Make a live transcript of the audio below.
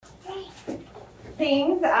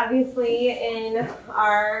things, obviously, in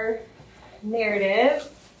our narrative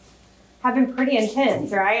have been pretty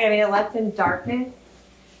intense, right? I mean, it left in darkness.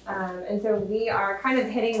 And so we are kind of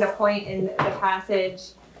hitting the point in the passage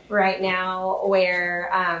right now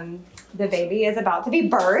where the baby is about to be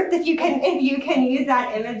birthed. If you can use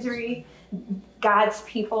that imagery, God's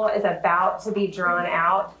people is about to be drawn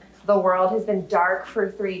out. The world has been dark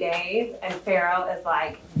for 3 days, and Pharaoh is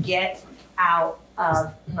like, get out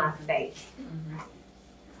of my face.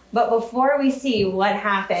 But before we see what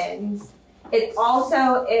happens, it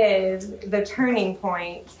also is the turning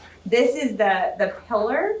point. This is the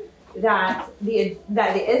pillar that the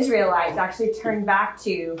Israelites actually turned back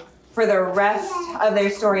to for the rest of their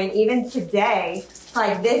story. And even today,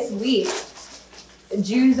 like this week,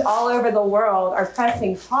 Jews all over the world are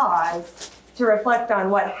pressing pause to reflect on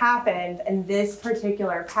what happened in this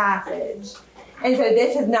particular passage. And so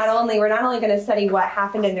this is we're not only going to study what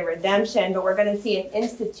happened in the redemption, but we're going to see an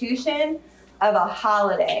institution of a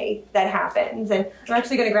holiday that happens. And I'm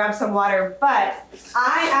actually going to grab some water, but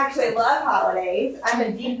I actually love holidays.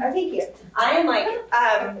 Thank you. I am like,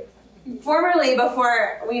 formerly,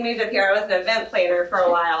 before we moved up here, I was an event planner for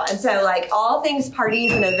a while. And so like all things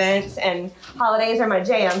parties and events and holidays are my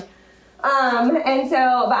jam. But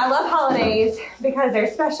I love holidays because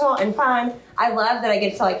they're special and fun. I love that I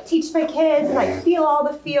get to like teach my kids and like feel all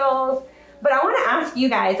the feels. But I want to ask you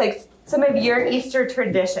guys like some of your Easter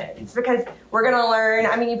traditions, because we're going to learn.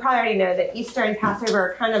 I mean, you probably already know that Easter and Passover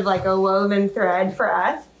are kind of like a woven thread for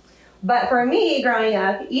us. But for me, growing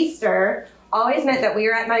up, Easter always meant that we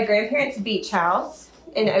were at my grandparents' beach house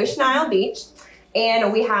in Ocean Isle Beach,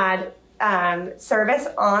 and we had service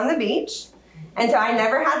on the beach. And so I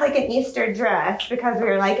never had like an Easter dress because we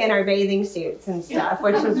were like in our bathing suits and stuff,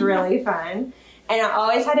 which was really fun. And I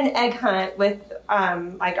always had an egg hunt with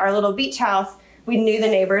like our little beach house. We knew the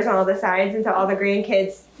neighbors on all the sides, and so all the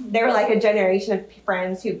grandkids, they were like a generation of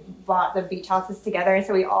friends who bought the beach houses together. And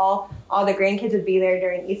so all the grandkids would be there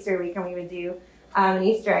during Easter week, and we would do an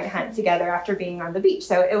Easter egg hunt together after being on the beach.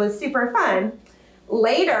 So it was super fun.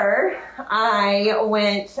 Later, I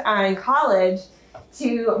went in college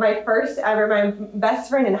to my best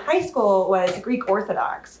friend in high school was Greek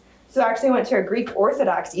Orthodox. So I actually went to a Greek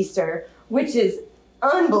Orthodox Easter, which is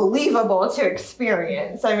unbelievable to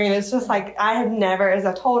experience. I mean, it's just like I had never, as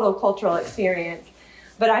a total cultural experience.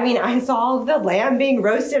 But I mean, I saw the lamb being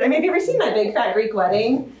roasted. I mean, have you ever seen my big fat Greek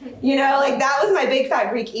wedding? You know, like that was my big fat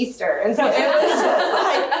Greek Easter. And so it was just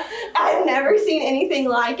like, I've never seen anything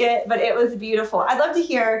like it, but it was beautiful. I'd love to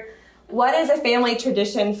hear, what is a family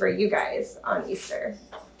tradition for you guys on Easter?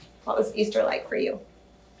 What was Easter like for you?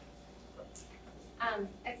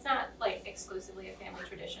 It's not like exclusively a family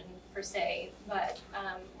tradition per se, but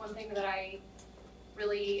one thing that I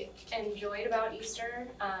really enjoyed about Easter,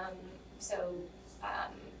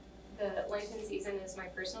 the Lenten season is my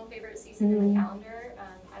personal favorite season in the calendar.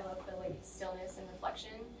 I love the like stillness and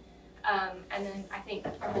reflection. And then I think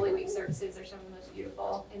our Holy Week services are some of the most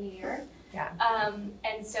beautiful in the year. Yeah.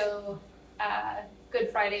 And so Good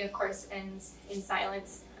Friday, of course, ends in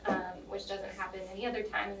silence, which doesn't happen any other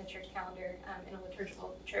time in the church calendar in a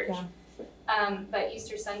liturgical church. Yeah. But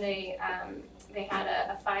Easter Sunday, they had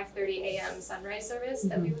a 5:30 a.m. sunrise service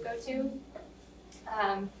that we would go to.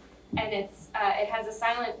 And it has a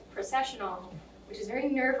silent processional, which is very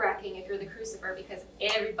nerve-wracking if you're the crucifer because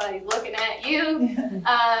everybody's looking at you.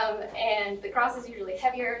 And the cross is usually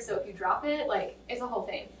heavier, so if you drop it, like, it's a whole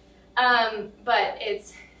thing. But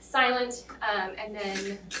it's silent, and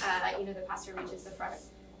then, the pastor reaches the front,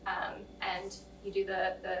 and you do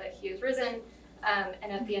the He is risen,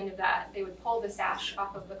 and at the end of that, they would pull the sash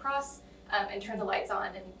off of the cross, and turn the lights on,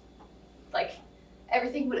 and, like,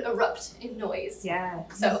 everything would erupt in noise. Yeah.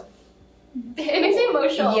 So it makes me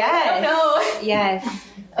emotional. Yes. I don't know. Yes.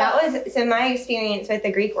 That was, so my experience with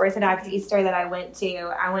the Greek Orthodox Easter that I went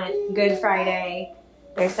Good Friday,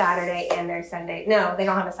 their Saturday, and their Sunday. No, they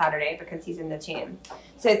don't have a Saturday because he's in the tomb.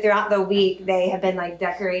 So throughout the week, they have been like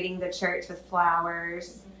decorating the church with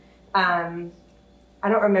flowers. I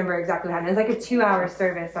don't remember exactly what happened. It was like a 2-hour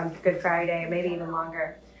service on Good Friday, maybe even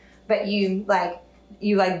longer. But you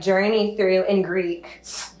journey through in Greek.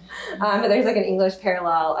 But there's like an English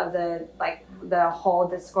parallel of the whole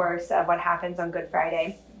discourse of what happens on Good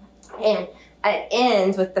Friday. And it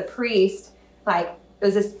ends with the priest, like, it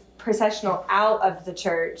was this processional out of the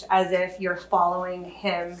church as if you're following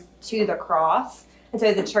him to the cross. And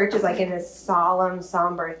so the church is like in this solemn,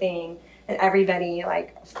 somber thing. And everybody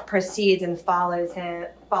like proceeds and follows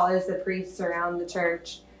the priests around the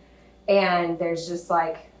church. And there's just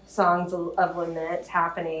like songs of lament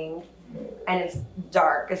happening. And it's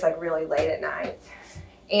dark. It's like really late at night.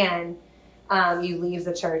 And you leave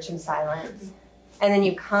the church in silence. And then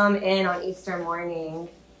you come in on Easter morning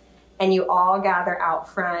and you all gather out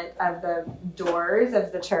front of the doors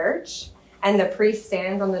of the church, and the priest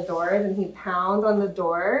stands on the doors and he pounds on the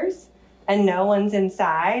doors and no one's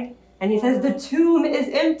inside. And he says, the tomb is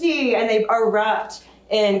empty, and they erupt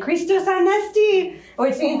in Christos Anesti,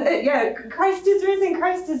 which means, Christ is risen,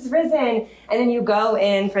 Christ is risen. And then you go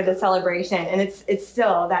in for the celebration, and it's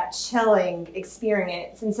still that chilling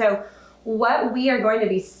experience. And so what we are going to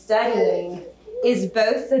be studying is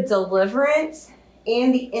both the deliverance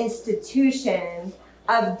and the institution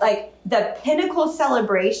of like the pinnacle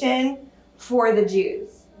celebration for the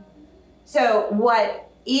Jews. So what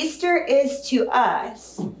Easter is to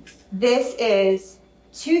us, this is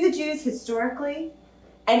to the Jews historically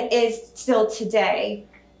and is still today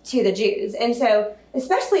to the Jews. And so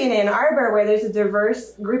especially in Ann Arbor, where there's a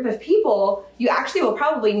diverse group of people, you actually will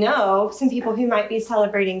probably know some people who might be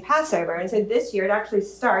celebrating Passover. And so this year it actually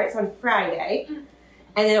starts on Friday,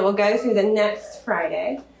 and then it will go through the next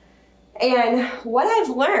Friday. And what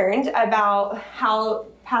I've learned about how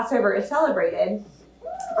Passover is celebrated,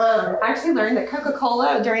 I actually learned that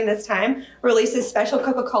Coca-Cola during this time releases special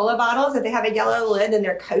Coca-Cola bottles that they have a yellow lid, and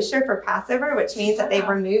they're kosher for Passover, which means that they've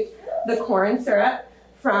removed the corn syrup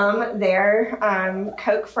from their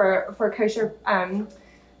Coke for kosher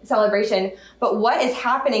celebration. But what is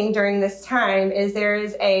happening during this time is there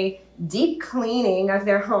is a deep cleaning of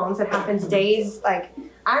their homes that happens days, like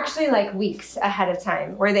weeks ahead of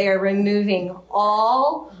time, where they are removing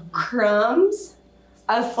all crumbs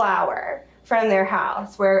of flour from their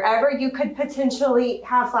house, wherever you could potentially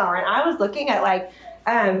have flour. And I was looking at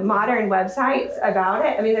modern websites about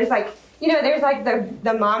it. I mean, there's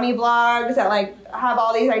the mommy blogs that have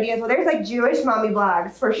all these ideas. Well, there's Jewish mommy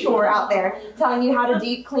blogs for sure out there telling you how to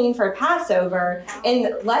deep clean for Passover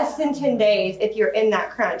in less than 10 days if you're in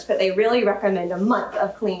that crunch, but they really recommend a month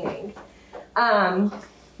of cleaning.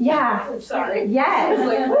 Yeah. Sorry. Yes.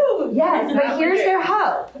 Yes, but here's their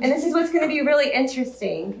hope. And this is what's going to be really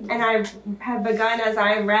interesting. And I have begun as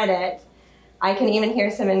I read it. I can even hear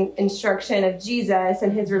some instruction of Jesus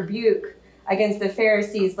and his rebuke against the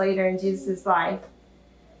Pharisees later in Jesus' life.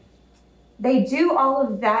 They do all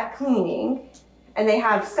of that cleaning, and they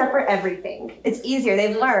have separate everything. It's easier.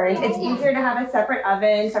 They've learned it's easier to have a separate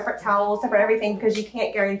oven, separate towels, separate everything, because you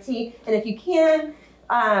can't guarantee. And if you can,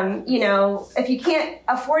 if you can't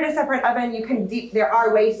afford a separate oven, there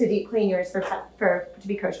are ways to deep clean yours to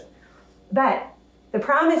be kosher. But the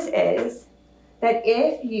promise is that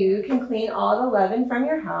if you can clean all the leaven from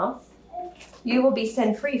your house, you will be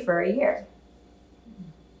sin-free for a year.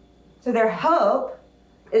 So their hope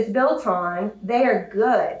is built on they are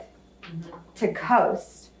good to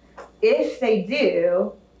coast if they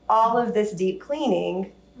do all of this deep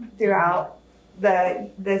cleaning throughout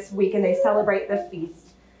this week, and they celebrate the feast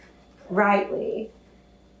rightly.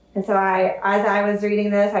 And so as I was reading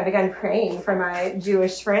this, I began praying for my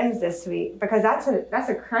Jewish friends this week, because that's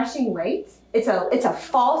a crushing weight. It's a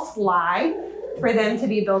false lie for them to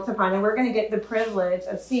be built upon, and we're going to get the privilege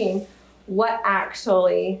of seeing what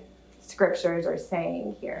actually scriptures are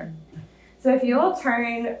saying here. So if you will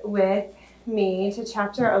turn with me to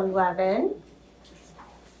chapter 11.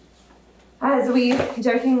 As we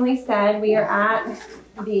jokingly said, we are at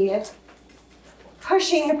the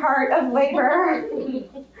pushing part of labor.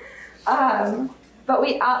 But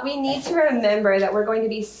we need to remember that we're going to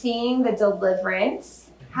be seeing the deliverance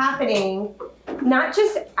happening not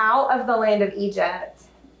just out of the land of Egypt,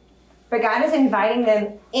 but God is inviting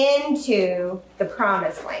them into the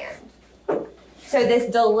promised land. So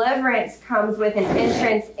this deliverance comes with an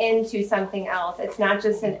entrance into something else. It's not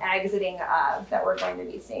just an exiting of that we're going to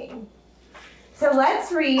be seeing. So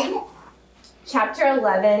let's read chapter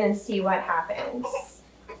 11 and see what happens.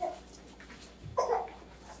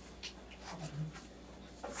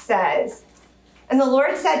 It says, and the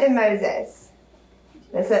Lord said to Moses,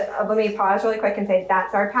 let me pause really quick and say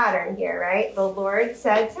that's our pattern here, right? The Lord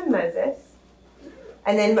said to Moses,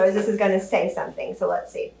 and then Moses is going to say something. So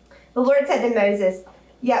let's see. The Lord said to Moses,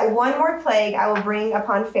 yet one more plague I will bring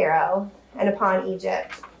upon Pharaoh and upon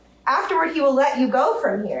Egypt. Afterward, he will let you go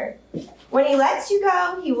from here. When he lets you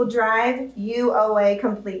go, he will drive you away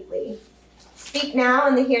completely. Speak now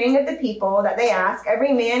in the hearing of the people that they ask,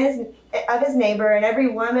 every man of his neighbor and every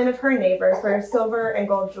woman of her neighbor for silver and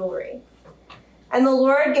gold jewelry. And the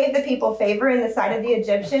Lord gave the people favor in the sight of the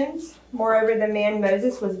Egyptians. Moreover, the man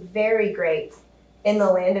Moses was very great in the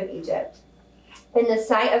land of Egypt, in the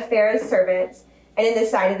sight of Pharaoh's servants, and in the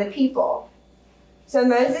sight of the people. So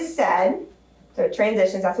Moses said, so it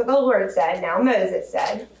transitions, that's what the Lord said. Now Moses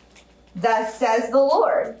said, thus says the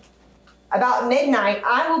Lord, about midnight,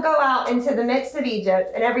 I will go out into the midst of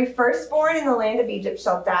Egypt, and every firstborn in the land of Egypt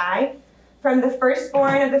shall die, from the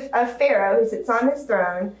firstborn of Pharaoh who sits on his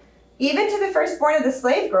throne, even to the firstborn of the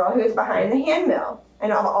slave girl who is behind the handmill,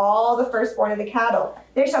 and of all the firstborn of the cattle.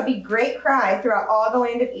 There shall be great cry throughout all the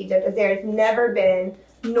land of Egypt, as there has never been,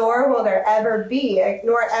 nor will there ever be,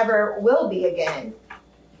 nor ever will be again.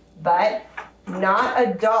 But not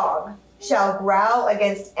a dog shall growl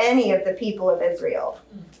against any of the people of Israel,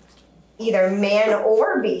 either man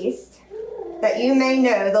or beast, that you may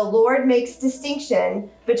know the Lord makes distinction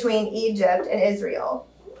between Egypt and Israel.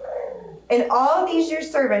 And all these your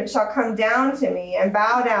servants shall come down to me and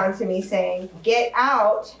bow down to me, saying, get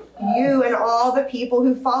out, you and all the people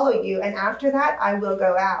who follow you, and after that I will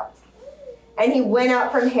go out. And he went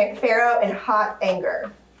out from Pharaoh in hot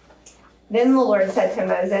anger. Then the Lord said to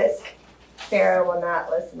Moses, Pharaoh will not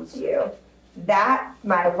listen to you, that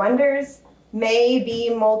my wonders may be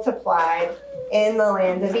multiplied in the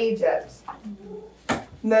land of Egypt.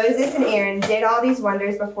 Moses and Aaron did all these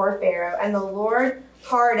wonders before Pharaoh, and the Lord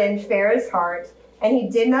hardened Pharaoh's heart, and he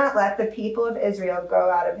did not let the people of Israel go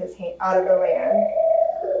out of the land.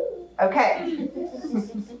 Okay.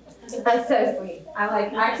 That's so sweet. I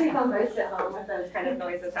actually feel most at home with those kind of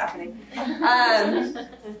noises happening.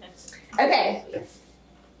 Okay.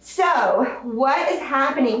 So, what is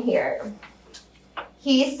happening here?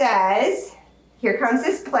 He says, here comes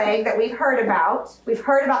this plague that we've heard about. We've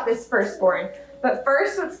heard about this firstborn. But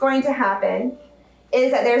first, what's going to happen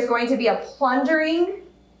is that there's going to be a plundering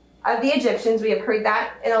of the Egyptians. We have heard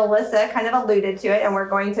that, and Alyssa kind of alluded to it, and we're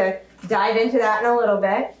going to dive into that in a little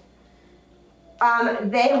bit.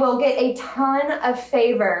 They will get a ton of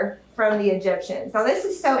favor from the Egyptians. Now, this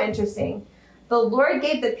is so interesting. The Lord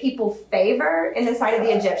gave the people favor in the sight of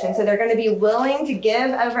the Egyptians, so they're going to be willing to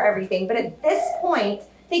give over everything. But at this point,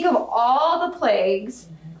 think of all the plagues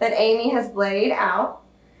that Amy has laid out,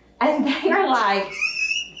 and they are like,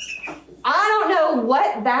 I don't know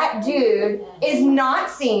what that dude is not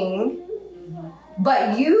seeing,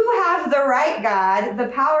 but you have the right God, the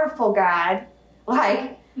powerful God,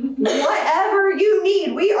 like, whatever you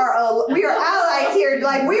need, we are allies here.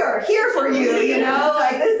 Like, we are here for you, you know?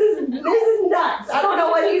 Like, this is nuts. I don't know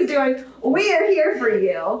what he's doing. We are here for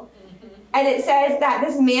you. And it says that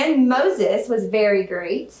this man Moses was very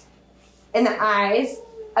great in the eyes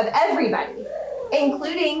of everybody,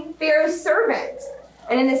 including Pharaoh's servants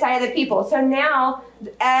and in the sight of the people. So now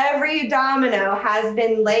every domino has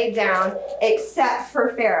been laid down except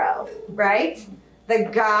for Pharaoh, right? The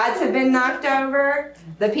gods have been knocked over,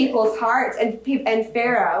 the people's hearts, and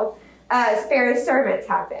Pharaoh's servants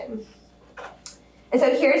have been. And so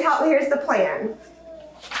here's the plan.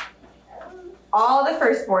 All the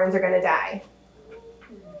firstborns are going to die.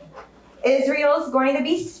 Israel's going to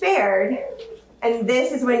be spared, and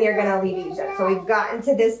this is when you're going to leave Egypt. So we've gotten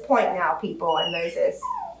to this point now, people, and Moses.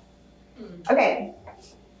 Okay.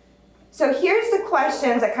 So here's the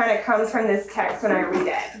questions that kind of comes from this text when I read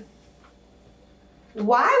it.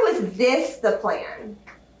 Why was this the plan?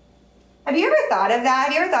 Have you ever thought of that?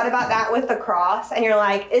 Have you ever thought about that with the cross? And you're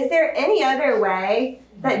like, is there any other way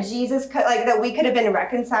that Jesus could, like, that we could have been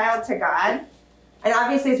reconciled to God? And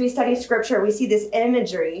obviously, as we study Scripture, we see this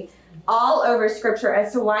imagery all over Scripture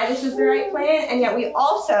as to why this was the right plan. And yet we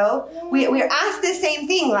also, we're asked the same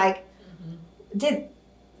thing, like,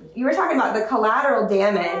 you were talking about the collateral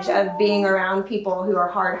damage of being around people who are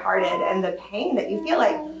hard-hearted and the pain that you feel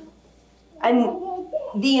like. And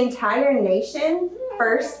the entire nation,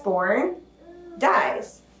 firstborn,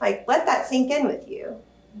 dies. Like, let that sink in with you.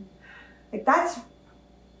 Like, that's,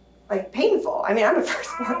 like, painful. I mean, I'm a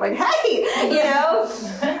firstborn, like, hey, you know?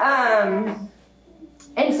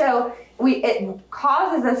 And so it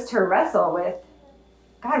causes us to wrestle with,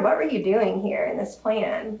 God, what were you doing here in this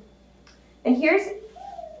plan? And here's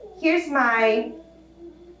my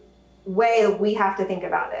way that we have to think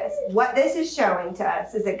about this. What this is showing to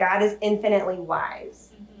us is that God is infinitely wise.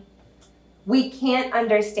 We can't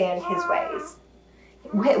understand his ways.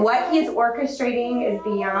 What he is orchestrating is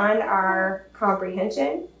beyond our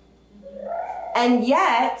comprehension. And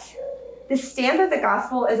yet, the stamp of the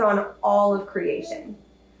gospel is on all of creation.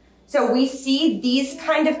 So we see these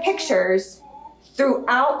kind of pictures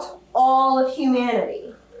throughout all of humanity.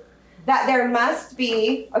 That there must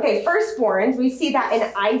be, firstborns, we see that in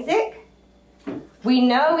Isaac. We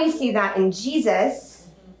know we see that in Jesus.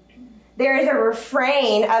 There is a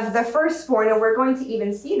refrain of the firstborn, and we're going to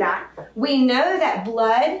even see that. We know that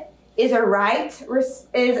blood is a right,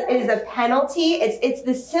 is a penalty. It's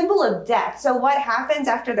the symbol of death. So what happens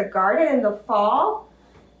after the garden and the fall?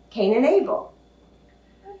 Cain and Abel.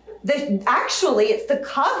 Actually, it's the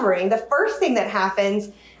covering. The first thing that happens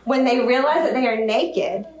When they realize that they are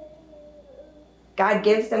naked, God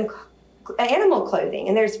gives them animal clothing,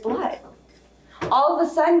 and there's blood. All of a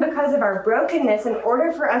sudden, because of our brokenness, in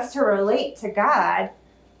order for us to relate to God,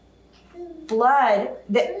 blood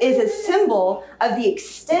that is a symbol of the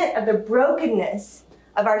extent of the brokenness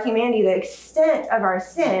of our humanity, the extent of our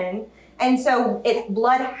sin. And so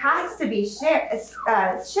blood has to be shed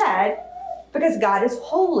because God is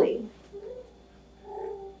holy.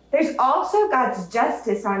 There's also God's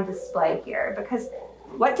justice on display here, because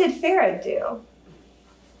what did Pharaoh do?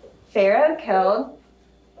 Pharaoh killed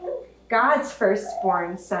God's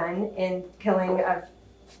firstborn son in killing of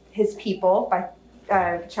his people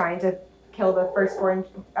by trying to kill the firstborn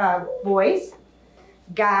boys.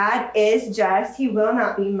 God is just. He will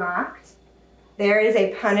not be mocked. There is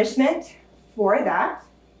a punishment for that.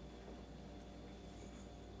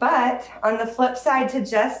 But on the flip side to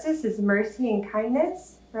justice is mercy and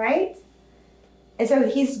kindness, right? And so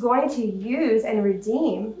he's going to use and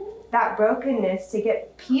redeem that brokenness to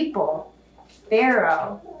get people,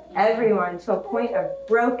 Pharaoh, everyone, to a point of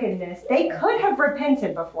brokenness. They could have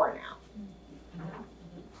repented before now.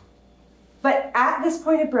 But at this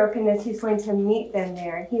point of brokenness, he's going to meet them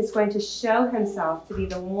there. He is going to show himself to be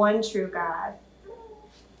the one true God.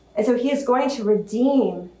 And so he is going to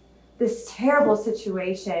redeem this terrible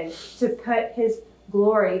situation to put his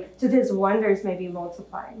glory, so that his wonders may be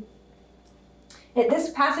multiplied. This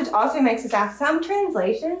passage also makes us ask, some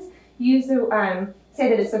translations use say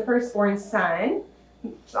that it's the firstborn son.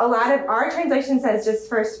 A lot of our translation says just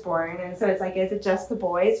firstborn, and so it's like, is it just the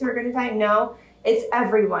boys who are going to die? No, it's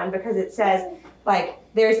everyone, because it says, like,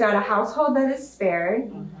 there's not a household that is spared.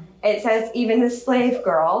 Mm-hmm. It says even the slave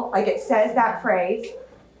girl, like it says that phrase.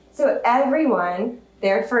 So everyone,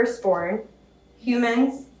 their firstborn,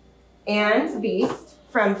 humans and beasts,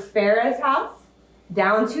 from Pharaoh's house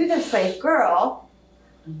down to the slave girl,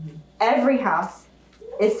 every house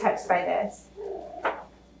is touched by this.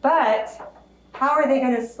 But how are they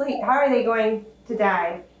going to sleep? How are they going to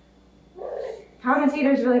die?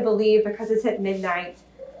 Commentators really believe because it's at midnight,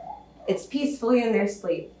 it's peacefully in their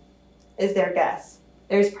sleep, is their guess.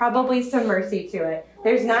 There's probably some mercy to it.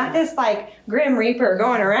 There's not this like grim reaper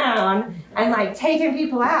going around and like taking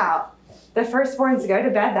people out. The firstborns go to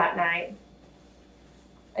bed that night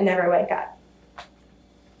and never wake up.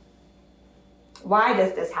 Why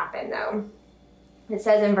does this happen though? It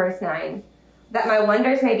says in verse 9, that my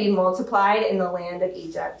wonders may be multiplied in the land of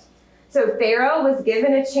Egypt. So Pharaoh was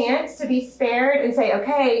given a chance to be spared and say,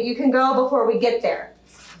 okay, you can go before we get there,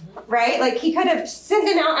 right? Like he could have sent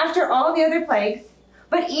them out after all the other plagues.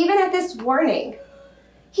 But even at this warning,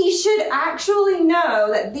 he should actually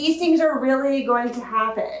know that these things are really going to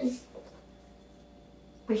happen.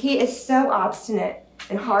 But he is so obstinate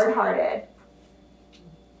and hard-hearted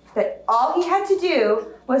that all he had to do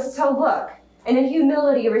was to look and in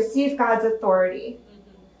humility receive God's authority.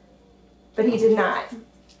 But he did not.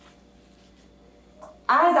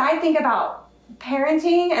 As I think about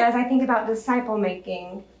parenting and as I think about disciple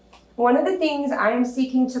making, one of the things I am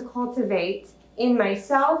seeking to cultivate in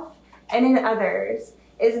myself and in others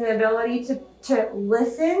is an ability to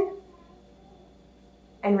listen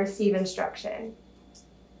and receive instruction.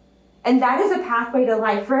 And that is a pathway to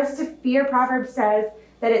life. For us to fear, Proverbs says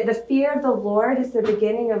that the fear of the Lord is the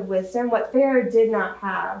beginning of wisdom. What Pharaoh did not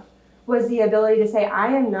have was the ability to say, I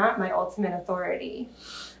am not my ultimate authority.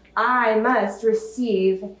 I must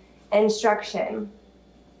receive instruction.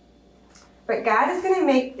 But God is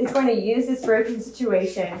going to use this broken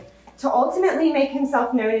situation to ultimately make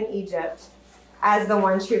himself known in Egypt as the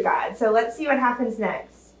one true God. So let's see what happens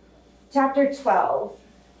next. Chapter 12.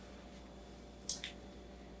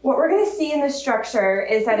 What we're going to see in the structure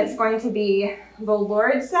is that it's going to be the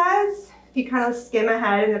Lord says, if you kind of skim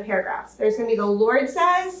ahead in the paragraphs, there's going to be the Lord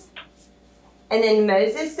says, and then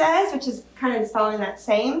Moses says, which is kind of following that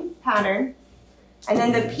same pattern, and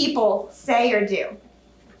then the people say or do.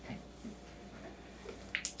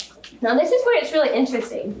 Now this is where it's really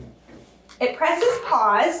interesting. It presses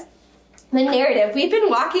pause, the narrative. We've been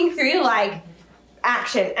walking through like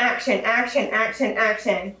action, action, action, action,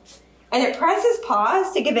 action. And it presses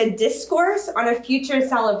pause to give a discourse on a future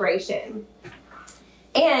celebration.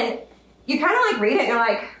 And you kind of like read it and you're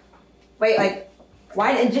like, wait, like,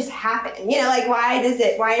 why did it just happen? You know, like, why is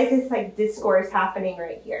this like discourse happening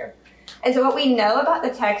right here? And so what we know about the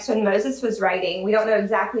text when Moses was writing, we don't know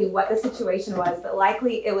exactly what the situation was, but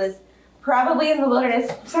likely it was probably in the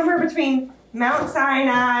wilderness, somewhere between Mount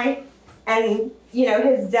Sinai and, you know,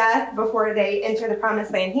 his death before they enter the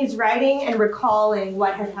promised land. He's writing and recalling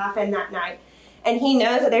what has happened that night. And he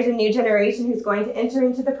knows that there's a new generation who's going to enter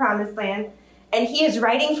into the promised land. And he is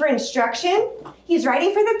writing for instruction. He's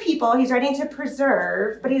writing for the people. He's writing to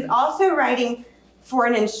preserve, but he's also writing for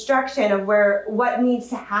an instruction of what needs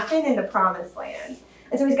to happen in the promised land.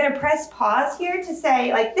 And so he's going to press pause here to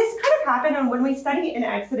say, like, this kind of happened, and when we study in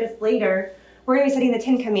Exodus later, we're going to be studying the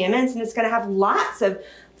Ten Commandments, and it's going to have lots of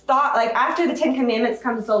thought. Like, after the Ten Commandments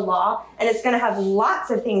comes the law, and it's going to have lots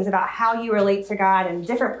of things about how you relate to God and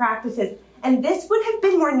different practices. And this would have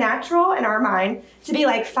been more natural in our mind to be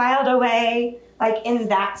like filed away, like in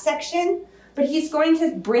that section. But he's going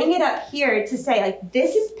to bring it up here to say, like,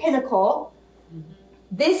 this is pinnacle.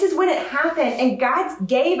 This is when it happened. And God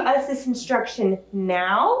gave us this instruction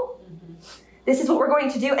now. This is what we're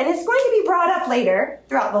going to do. And it's going to be brought up later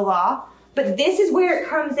throughout the law. But this is where it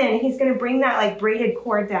comes in. He's going to bring that like braided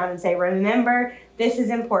cord down and say, remember, this is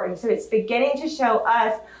important. So it's beginning to show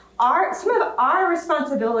us some of our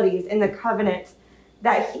responsibilities in the covenant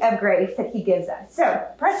of grace that he gives us. So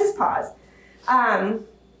press this pause.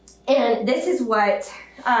 And this is what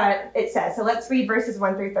it says. So let's read verses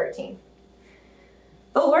 1 through 13.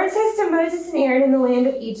 The Lord says to Moses and Aaron in the land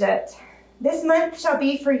of Egypt, this month shall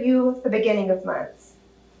be for you the beginning of months.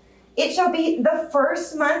 It shall be the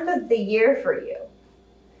first month of the year for you.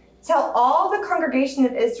 Tell all the congregation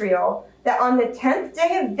of Israel that on the 10th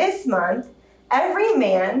day of this month, every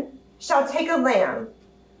man shall take a lamb,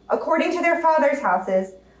 according to their father's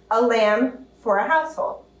houses, a lamb for a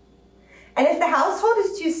household. And if the household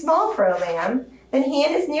is too small for a lamb, then he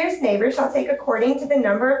and his nearest neighbor shall take according to the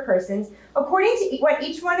number of persons. According to what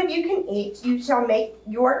each one of you can eat, you shall make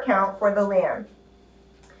your count for the lamb.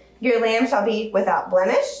 Your lamb shall be without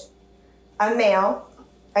blemish, a male,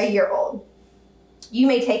 a year old. You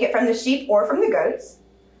may take it from the sheep or from the goats,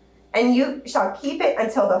 and you shall keep it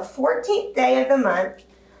until the 14th day of the month,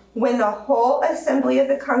 when the whole assembly of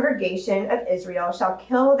the congregation of Israel shall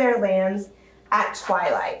kill their lambs at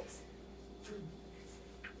twilight.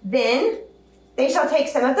 Then they shall take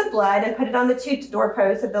some of the blood and put it on the two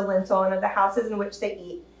doorposts of the lintel and of the houses in which they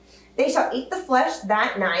eat. They shall eat the flesh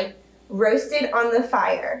that night, roasted on the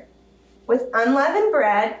fire. With unleavened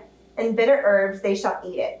bread and bitter herbs they shall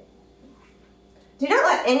eat it. Do not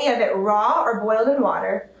let any of it raw or boiled in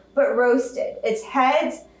water, but roasted, its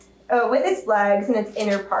heads with its legs and its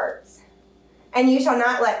inner parts. And you shall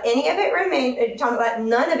not let any of it remain, you shall let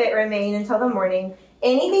none of it remain until the morning.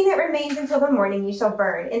 Anything that remains until the morning you shall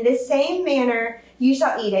burn. In the same manner you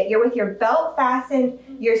shall eat it. You're with your belt fastened,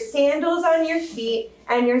 your sandals on your feet,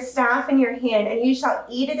 and your staff in your hand, and you shall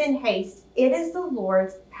eat it in haste. It is the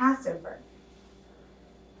Lord's Passover.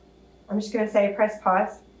 I'm just going to say, press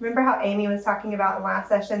pause. Remember how Amy was talking about in last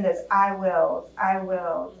session, this I wills.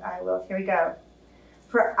 Here we go.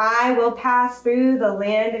 For I will pass through the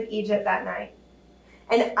land of Egypt that night,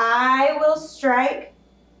 and I will strike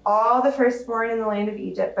all the firstborn in the land of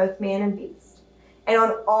Egypt, both man and beast. And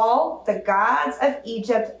on all the gods of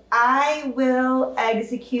Egypt I will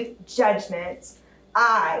execute judgment.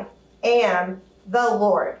 I am the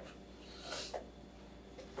Lord.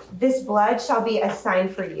 This blood shall be a sign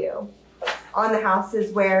for you on the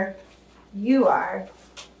houses where you are.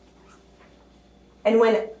 And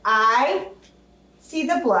when I see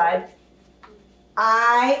the blood,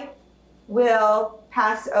 I will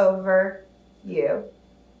pass over you,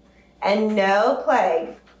 and no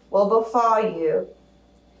plague will befall you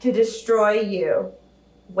to destroy you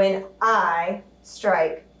when I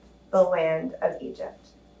strike the land of Egypt.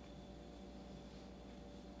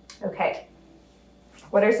 Okay,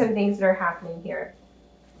 what are some things that are happening here?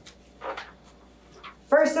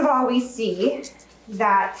 First of all, we see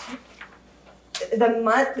that the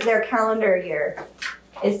month, their calendar year,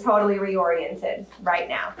 is totally reoriented right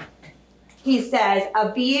now. He says,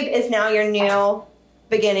 Abib is now your new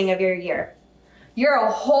beginning of your year. Your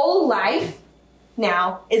whole life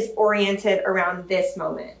now is oriented around this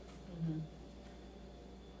moment. Mm-hmm.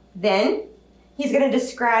 Then he's going to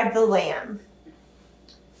describe the lamb.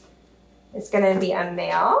 It's going to be a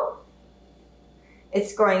male.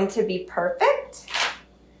 It's going to be perfect.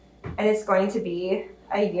 And it's going to be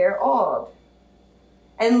a year old.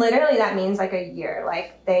 And literally that means like a year.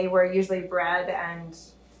 Like they were usually bred, and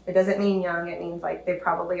it doesn't mean young. It means like they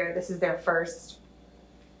probably are, this is their first,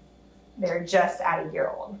 they're just at a year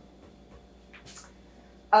old.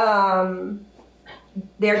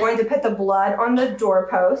 They're going to put the blood on the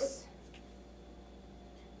doorposts.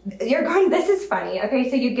 This is funny. Okay,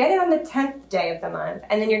 so you get it on the 10th day of the month,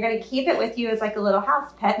 and then you're going to keep it with you as like a little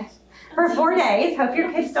house pet for 4 days. Hope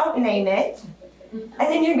your kids don't name it. And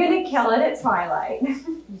then you're going to kill it at twilight. Just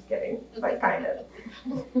kidding, but kind of.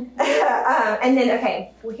 And then,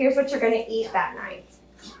 okay, well, here's what you're going to eat that night.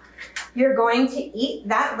 You're going to eat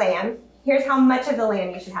that lamb here's how much of the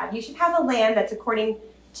lamb you should have. You should have a lamb that's according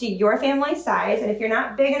to your family size. And if you're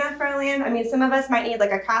not big enough for a lamb, I mean, some of us might need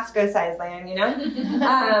like a Costco size lamb, you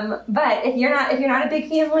know? But if you're not a big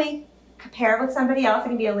family, pair with somebody else. It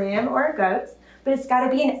can be a lamb or a goat, but it's got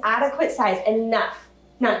to be an adequate size, enough.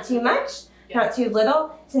 Not too much, not too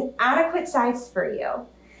little. It's an adequate size for you.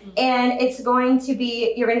 And it's going to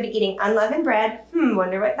be, you're going to be eating unleavened bread.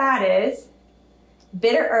 Wonder what that is.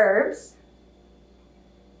 Bitter herbs.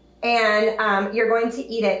 And you're going to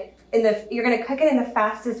eat it you're going to cook it in the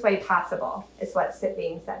fastest way possible, is what's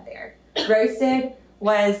being said there. Roasted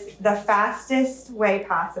was the fastest way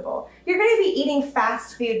possible. You're going to be eating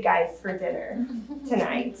fast food, guys, for dinner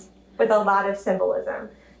tonight with a lot of symbolism.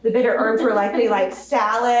 The bitter herbs were likely like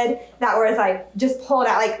salad that was like just pulled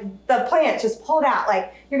out, like the plants just pulled out.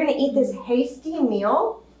 Like you're going to eat this hasty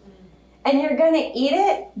meal and you're going to eat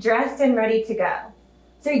it dressed and ready to go.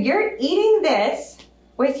 So you're eating this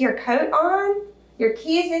with your coat on, your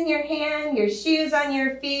keys in your hand, your shoes on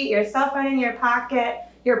your feet, your cell phone in your pocket,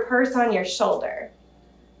 your purse on your shoulder.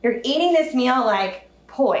 You're eating this meal like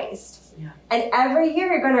poised. Yeah. And every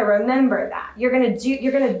year you're going to remember that. You're going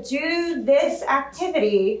to do this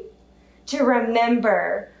activity to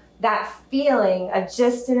remember that feeling of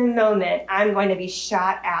just in a moment, I'm going to be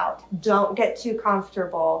shot out. Don't get too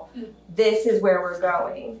comfortable. This is where we're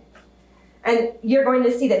going. And you're going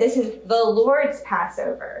to see that this is the Lord's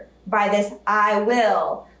Passover by this I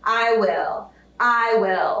will.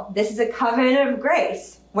 This is a covenant of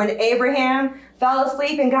grace. When Abraham fell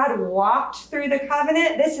asleep and God walked through the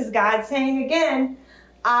covenant, this is God saying again,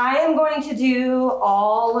 I am going to do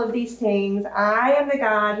all of these things. I am the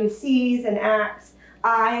God who sees and acts.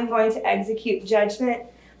 I am going to execute judgment.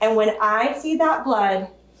 And when I see that blood,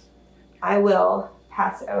 I will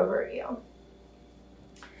pass over you.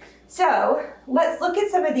 So let's look at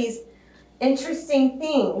some of these interesting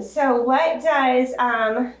things. So what does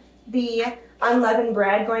the unleavened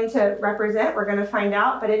bread going to represent? We're going to find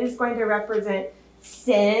out, but it is going to represent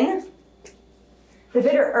sin. The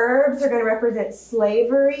bitter herbs are going to represent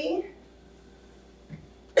slavery.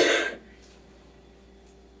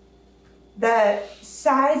 The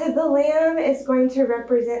size of the lamb is going to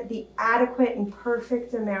represent the adequate and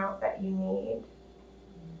perfect amount that you need.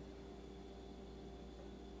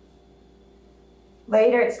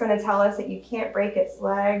 Later, it's going to tell us that you can't break its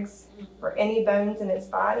legs or any bones in its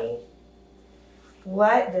body.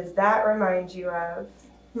 What does that remind you of?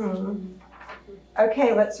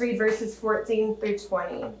 Okay, let's read verses 14 through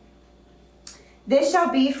 20. This shall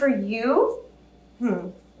be for you.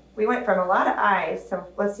 We went from a lot of I's, so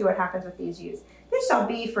let's see what happens with these U's. This shall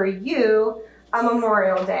be for you a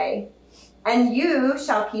memorial day, and you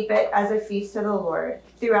shall keep it as a feast to the Lord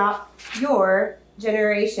throughout your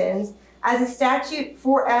generations. As a statute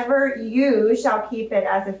forever, you shall keep it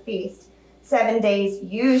as a feast. 7 days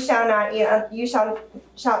you shall not eat. You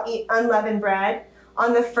shall eat unleavened bread.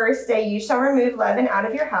 On the first day you shall remove leaven out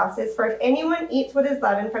of your houses. For if anyone eats what is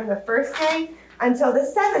leavened from the first day until the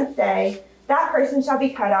 7th day, that person shall be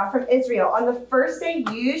cut off from Israel. On the first day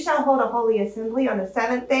you shall hold a holy assembly. On the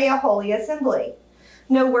 7th day a holy assembly.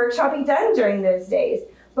 No work shall be done during those days.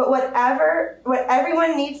 But what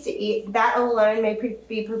everyone needs to eat, that alone may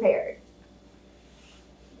be prepared.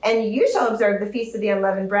 And you shall observe the feast of the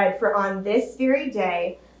unleavened bread, for on this very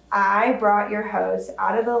day I brought your hosts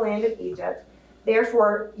out of the land of Egypt.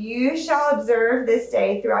 Therefore you shall observe this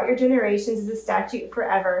day throughout your generations as a statute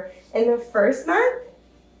forever. In the first month,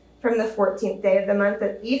 from the 14th day of the month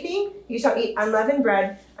at evening, you shall eat unleavened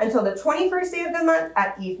bread until the 21st day of the month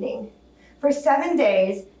at evening. For 7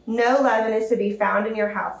 days no leaven is to be found in your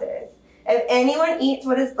houses. If anyone eats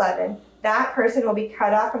what is leavened, that person will be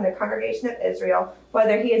cut off from the congregation of Israel,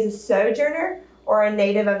 whether he is a sojourner or a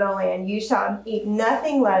native of the land. You shall eat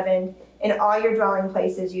nothing leavened. In all your dwelling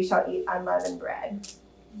places you shall eat unleavened bread.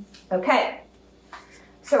 Okay,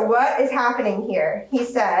 so what is happening here? He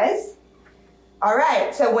says, all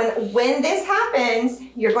right, so when this happens,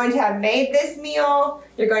 you're going to have made this meal,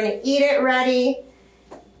 you're going to eat it ready,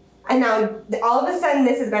 and now all of a sudden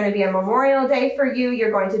this is going to be a memorial day for you.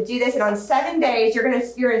 You're going to do this, and on 7 days you're going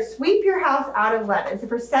to sweep your house out of leaven. So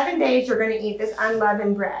for 7 days you're going to eat this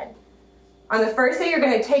unleavened bread. On the first day you're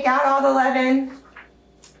going to take out all the leaven,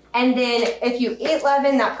 and then if you eat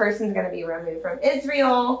leaven, that person's going to be removed from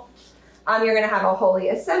Israel. You're going to have a holy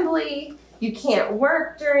assembly. You can't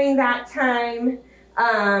work during that time,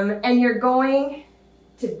 and you're going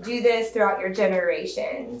to do this throughout your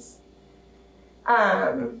generations.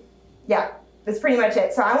 Yeah, that's pretty much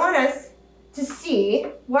it. So I want us to see,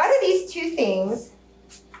 what are these two things,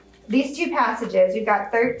 these two passages? We've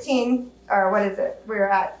got 13, or what is it? We're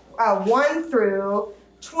at 1 through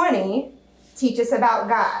 20 teach us about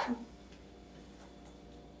God.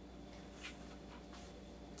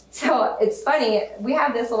 So it's funny, we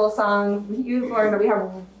have this little song, you've learned that we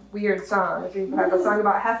have weird songs. We have a song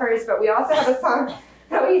about heifers, but we also have a song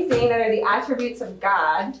that we sing that are the attributes of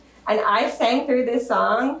God. And I sang through this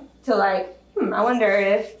song to like, I wonder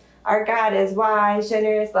if our God is wise,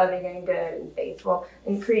 generous, loving, and good, and faithful,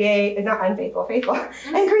 and not unfaithful, faithful,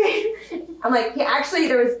 and create. I'm like,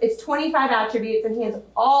 it's 25 attributes, and he has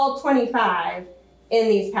all 25 in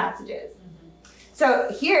these passages.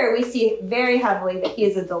 So here we see very heavily that he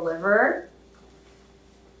is a deliverer.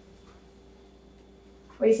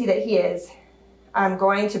 We see that he is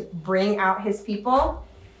going to bring out his people.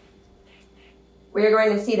 We are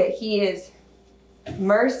going to see that he is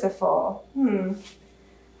merciful.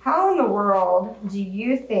 How in the world do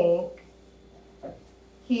you think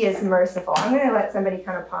he is merciful? I'm going to let somebody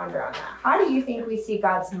kind of ponder on that. How do you think we see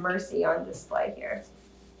God's mercy on display here?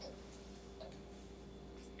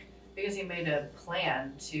 Because he made a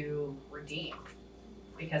plan to redeem,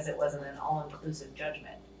 because it wasn't an all-inclusive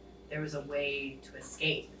judgment. There was a way to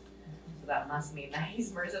escape. So that must mean that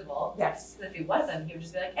he's merciful. Yes. Because if he wasn't, he would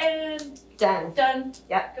just be like, and done.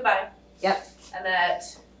 Yep. Goodbye. Yep. And that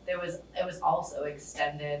it was also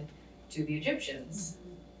extended to the Egyptians.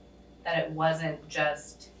 That it wasn't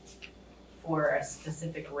just for a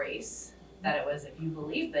specific race. That it was, if you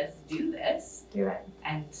believe this, do this. Do it.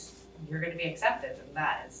 And you're going to be accepted. And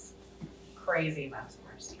that is crazy amounts of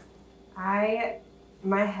mercy.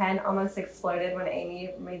 My head almost exploded when Amy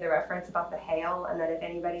made the reference about the hail and that if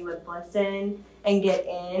anybody would listen and get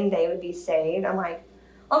in, they would be saved. I'm like,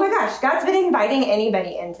 oh my gosh, God's been inviting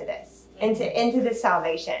anybody into this, into this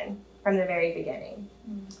salvation from the very beginning.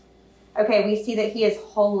 Okay, we see that he is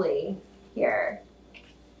holy here.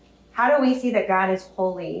 How do we see that God is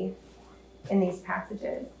holy in these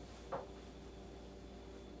passages?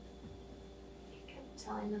 He kept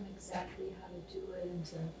telling them exactly how to do it and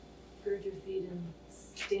to gird your feet and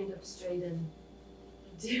stand up straight and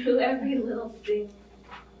do every little thing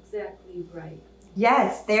exactly right.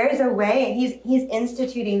 Yes, there is a way. He's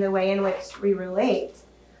instituting the way in which we relate.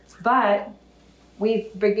 But we're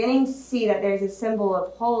beginning to see that there's a symbol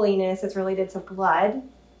of holiness that's related to blood,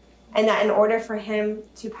 and that in order for him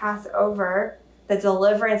to pass over, the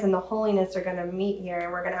deliverance and the holiness are going to meet here,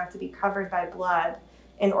 and we're going to have to be covered by blood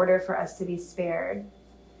in order for us to be spared.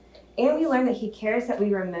 And we learn that he cares that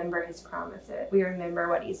we remember his promises. We remember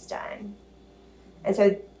what he's done. And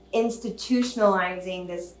so institutionalizing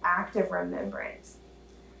this act of remembrance.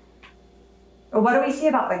 And what do we see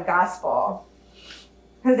about the gospel?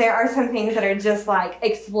 Because there are some things that are just like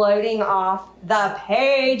exploding off the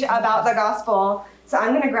page about the gospel. So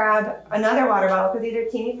I'm going to grab another water bottle because these are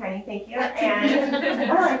teeny tiny, thank you. And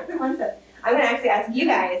I'm going to actually ask you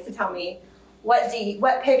guys to tell me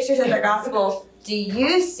what pictures of the gospel do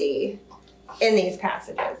you see in these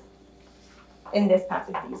passages? In this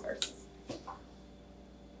passage, these verses.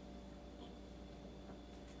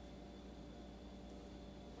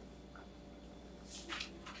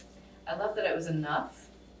 I love that it was enough,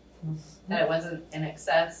 that it wasn't in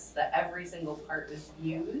excess, that every single part was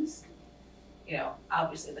used. You know,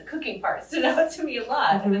 obviously the cooking part stood out to me a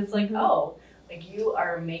lot. And it's like, oh, like you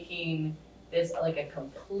are making this like a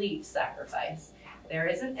complete sacrifice. There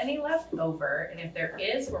isn't any left over, and if there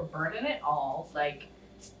is, we're burning it all. Like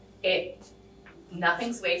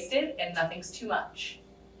nothing's wasted and nothing's too much.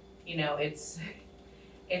 You know, it's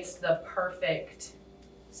the perfect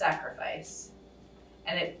sacrifice.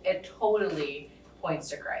 And it totally points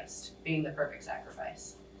to Christ being the perfect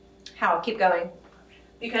sacrifice. How? Keep going.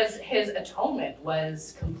 Because his atonement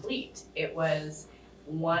was complete. It was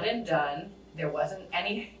one and done. There wasn't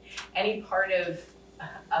any part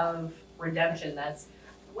of redemption that's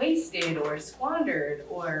wasted or squandered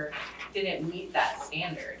or didn't meet that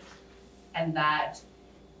standard. And that,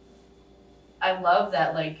 I love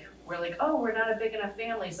that, like, we're like, oh, we're not a big enough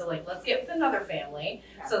family, so like, let's get with another family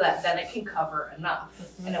so that then it can cover enough.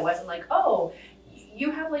 Mm-hmm. And it wasn't like, oh,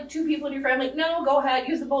 you have like 2 people in your family. No, go ahead,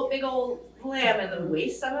 use the big old lamb and then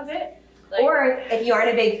waste some of it. Like, or if you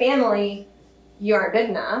aren't a big family, you aren't good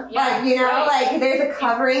enough. Yeah, but, you know, right. like there's a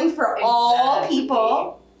covering for all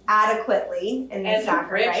people adequately in the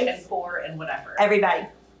sacrifice. Rich and poor and whatever. Everybody.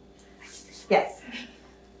 Yes.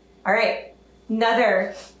 All right.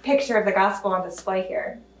 Another picture of the gospel on display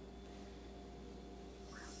here.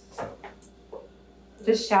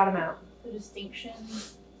 Just shout them out. The distinction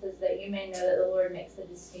says that you may know that the Lord makes a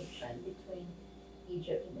distinction between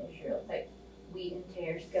Egypt and Israel. It's like wheat and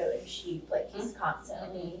tares, goat and sheep. Like he's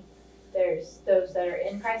constantly, there's those that are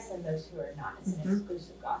in Christ and those who are not. It's an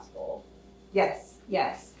exclusive gospel. Yes,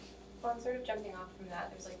 yes. Well, I'm sort of jumping off from that.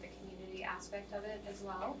 There's like the community aspect of it as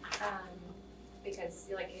well, because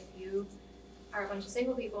like if you are a bunch of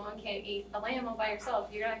single people and can't eat a lamb all by yourself,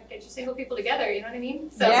 you're gonna get your single people together. You know what I mean?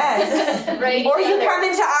 So, Yes. right. Or you come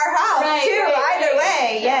into our house Right, too. right, Either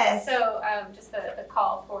right. way, yes. So just the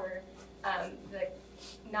call for the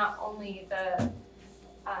not only the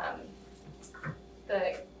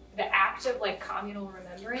act of like communal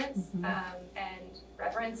remembrance and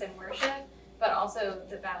reverence and worship, but also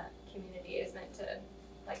that community is meant to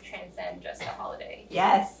like transcend just a holiday.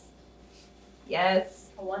 Yes.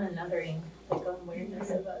 Yes. One anothering, like awareness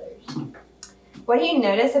of others. What do you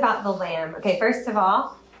notice about the lamb? Okay, first of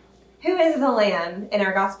all, who is the lamb in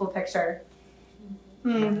our gospel picture?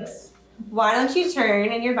 Why don't you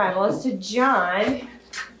turn in your Bibles to John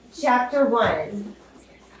chapter 1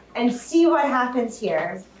 and see what happens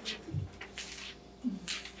here.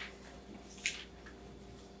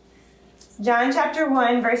 John chapter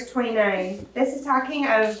 1, verse 29. This is talking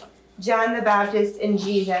of John the Baptist and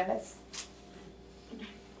Jesus.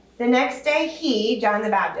 The next day he, John the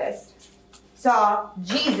Baptist, saw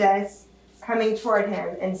Jesus coming toward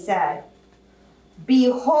him and said,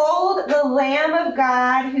 "Behold the Lamb of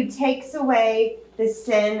God who takes away the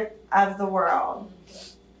sin of the world."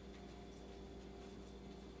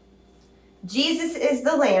 Jesus is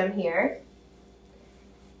the Lamb here.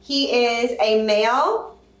 He is a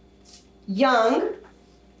male, young,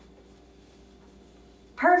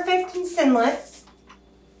 perfect and sinless,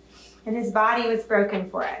 and his body was broken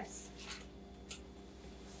for us.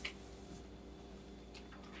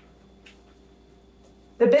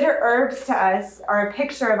 The bitter herbs to us are a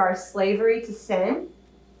picture of our slavery to sin.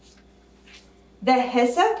 The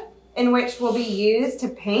hyssop, in which will be used to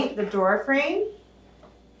paint the door frame,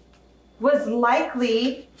 was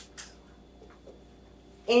likely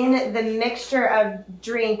in the mixture of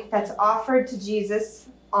drink that's offered to Jesus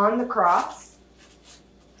on the cross.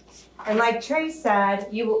 And like Trey said,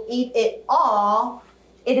 you will eat it all.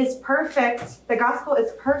 It is perfect. The gospel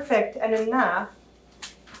is perfect and enough.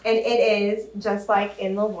 And it is just like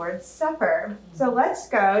in the Lord's Supper. So let's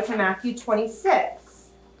go to Matthew 26.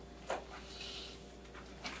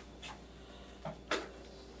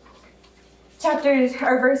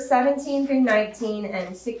 Verse 17 through 19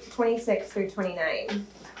 and 26 through 29.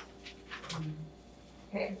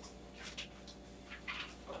 Okay.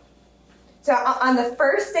 So on the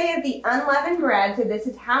first day of the unleavened bread, so this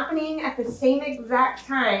is happening at the same exact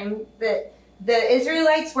time that the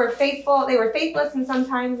Israelites were faithful. They were faithless in some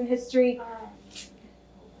times in history.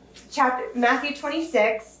 Matthew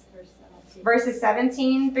 26, verses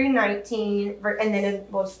 17 through 19, and then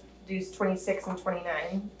we'll just do 26 and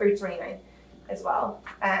 29 through 29 as well.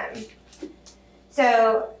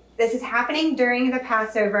 So this is happening during the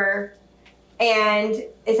Passover, and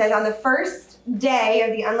it says, on the first day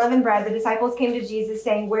of the unleavened bread, the disciples came to Jesus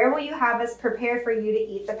saying, "Where will you have us prepare for you to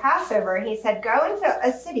eat the Passover?" And he said, "Go into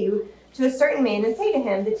a city to a certain man and say to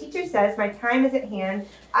him, 'The teacher says, my time is at hand.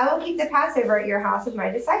 I will keep the Passover at your house with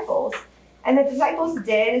my disciples.' And the disciples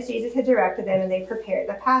did as Jesus had directed them, and they prepared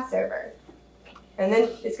the Passover." And then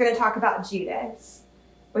it's going to talk about Judas,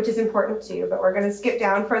 which is important too, but we're going to skip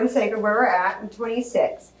down for the sake of where we're at in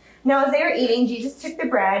 26. "Now as they were eating, Jesus took the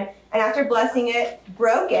bread, and after blessing it,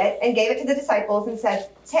 broke it, and gave it to the disciples and said,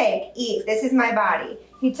 'Take, eat, this is my body.'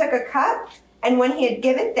 He took a cup, and when he had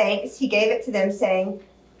given thanks, he gave it to them, saying,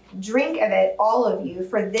 'Drink of it, all of you,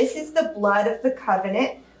 for this is the blood of the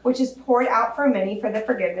covenant, which is poured out for many for the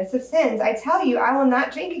forgiveness of sins. I tell you, I will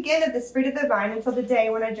not drink again of the fruit of the vine until the day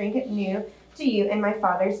when I drink it new to you in my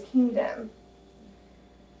Father's kingdom.'"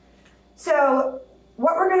 So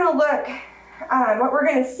what we're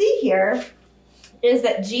going to see here is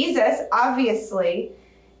that Jesus obviously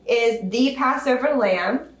is the Passover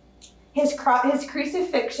lamb. His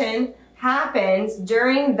crucifixion happens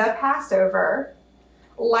during the Passover.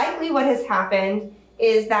 Likely what has happened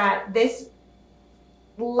is that this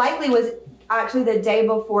likely was actually the day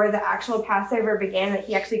before the actual Passover began, that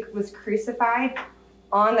he actually was crucified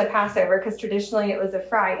on the Passover, because traditionally it was a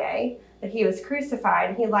Friday that he was crucified.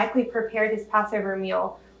 And he likely prepared his Passover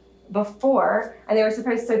meal before, and they were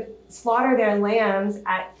supposed to slaughter their lambs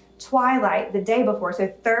at twilight the day before. So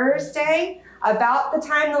Thursday, about the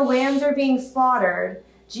time the lambs are being slaughtered,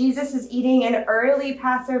 Jesus is eating an early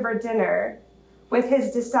Passover dinner with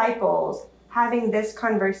his disciples, having this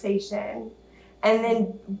conversation. And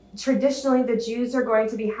then traditionally the Jews are going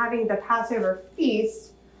to be having the Passover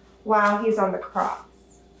feast while he's on the cross.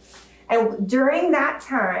 And during that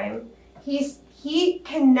time, he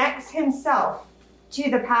connects himself to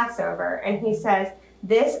the Passover, and he says,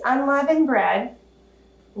 "This unleavened bread,"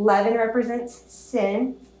 leaven represents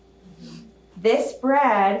sin, "this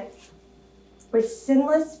bread which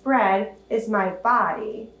sinless bread is my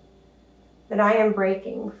body that I am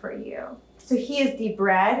breaking for you. So he is the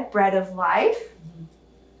bread of life.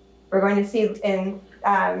 We're going to see in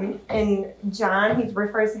John, he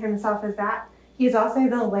refers to himself as that. He is also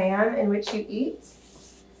the lamb in which you eat.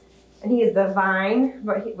 And he is the vine,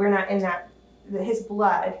 but we're not in that. His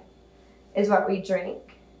blood is what we drink.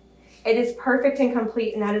 It is perfect and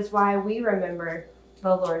complete, and that is why we remember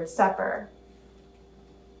the Lord's Supper.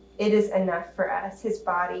 It is enough for us. His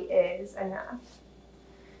body is enough.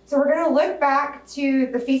 So we're going to look back to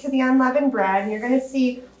the Feast of the Unleavened Bread, and you're going to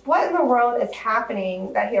see what in the world is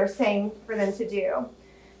happening that they're saying for them to do.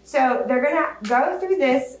 So they're going to go through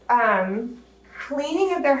this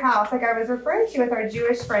cleaning of their house, like I was referring to with our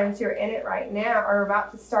Jewish friends who are in it right now or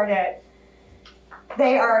about to start it.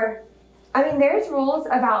 There's rules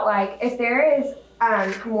about like if there is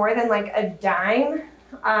more than like a dime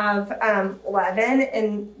of leaven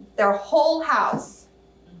in their whole house,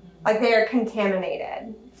 like they are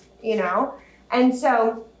contaminated, you know? And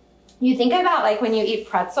so you think about like when you eat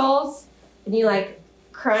pretzels and you like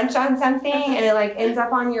crunch on something and it like ends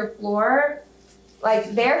up on your floor,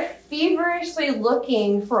 like they're feverishly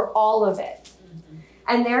looking for all of it.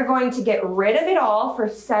 And they're going to get rid of it all for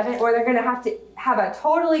 7, or they're going to have a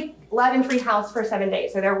totally leaven-free house for 7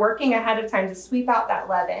 days. So they're working ahead of time to sweep out that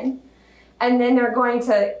leaven. And then they're going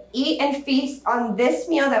to eat and feast on this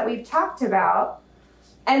meal that we've talked about.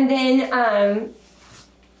 And then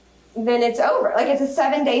it's over. Like it's a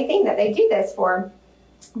 7-day thing that they do this for.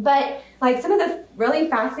 But like some of the really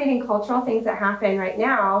fascinating cultural things that happen right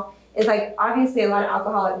now is like obviously a lot of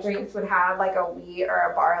alcoholic drinks would have like a wheat or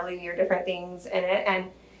a barley or different things in it.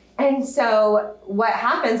 And so what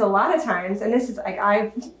happens a lot of times, and this is like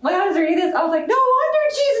when I was reading this, I was like, no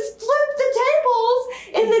wonder Jesus flipped the tables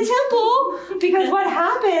in the temple, because what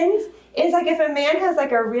happens is like if a man has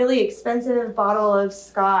like a really expensive bottle of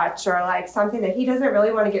scotch or like something that he doesn't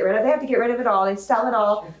really want to get rid of, they have to get rid of it all. They sell it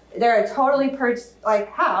all. They're a totally purged like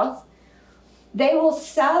house. They will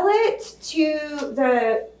sell it to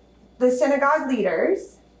the synagogue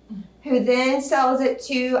leaders, who then sells it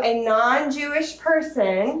to a non-Jewish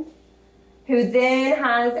person, who then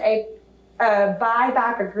has a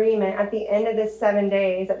buyback agreement at the end of the 7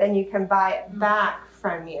 days that then you can buy it back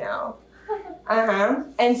from you.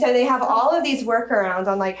 And so they have all of these workarounds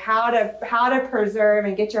on like how to preserve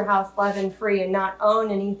and get your house leaven free and not own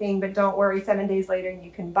anything, but don't worry, 7 days later you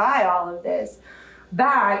can buy all of this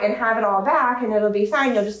back and have it all back and it'll be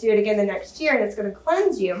fine. You'll just do it again the next year and it's going to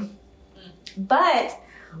cleanse you. But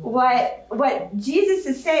what Jesus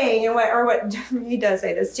is saying, and what he does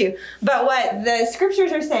say this too, but what the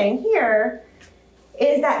scriptures are saying here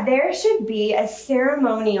is that there should be a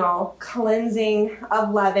ceremonial cleansing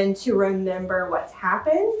of leaven to remember what's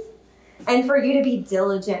happened and for you to be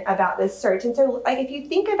diligent about this search. And so like if you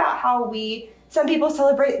think about how some people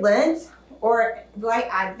celebrate Lent or light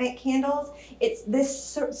Advent candles, it's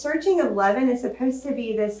this searching of leaven is supposed to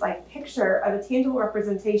be this like picture of a tangible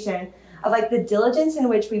representation of like the diligence in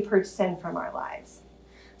which we purge sin from our lives.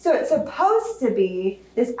 So it's supposed to be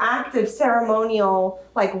this act of ceremonial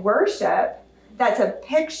like worship that's a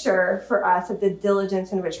picture for us of the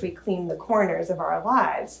diligence in which we clean the corners of our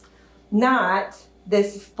lives, not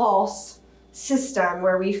this false system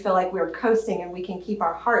where we feel like we're coasting and we can keep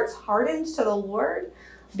our hearts hardened to the Lord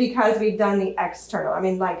because we've done the external.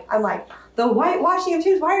 I'm like, the whitewashing of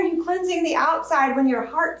tombs, why are you cleansing the outside when your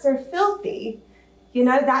hearts are filthy? You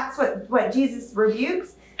know, that's what Jesus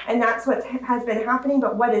rebukes, and that's what has been happening.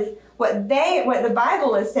 But what the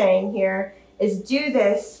Bible is saying here is do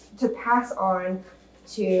this to pass on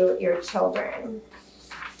to your children.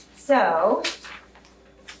 So,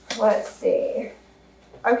 let's see.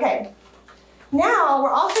 Okay, now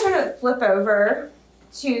we're also going to flip over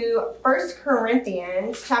to 1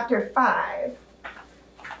 Corinthians chapter 5,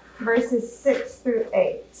 verses 6 through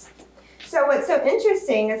 8. So what's so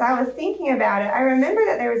interesting, as I was thinking about it, I remember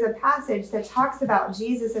that there was a passage that talks about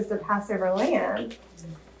Jesus as the Passover lamb.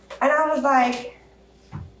 And I was like,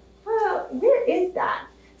 well, where is that?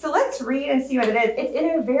 So let's read and see what it is. It's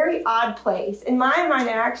in a very odd place. In my mind,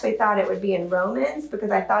 I actually thought it would be in Romans because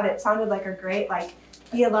I thought it sounded like a great like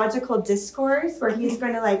theological discourse where he's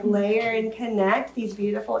going to like layer and connect these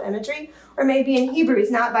beautiful imagery. Or maybe in Hebrews,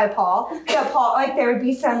 not by Paul, but Paul, like there would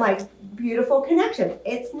be some like beautiful connection.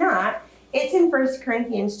 It's not. It's in 1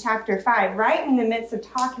 Corinthians chapter 5, right in the midst of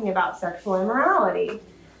talking about sexual immorality.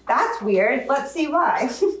 That's weird. Let's see why.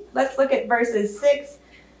 Let's look at verses 6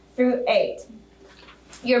 through 8.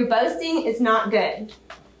 Your boasting is not good.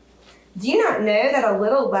 Do you not know that a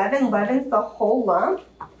little leaven leavens the whole lump?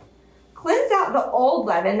 Cleanse out the old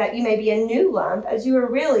leaven that you may be a new lump, as you are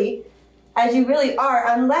really as you really are,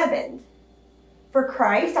 unleavened. For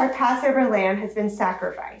Christ, our Passover lamb, has been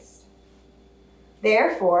sacrificed.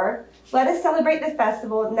 Therefore, let us celebrate the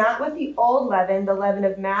festival not with the old leaven, the leaven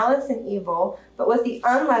of malice and evil, but with the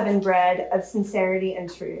unleavened bread of sincerity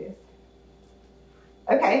and truth.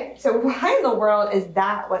 Okay, so why in the world is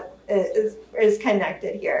that what is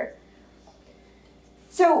connected here?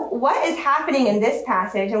 So what is happening in this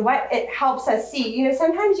passage and what it helps us see,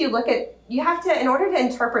 sometimes you have to, in order to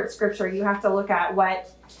interpret Scripture, you have to look at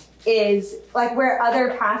what is, like where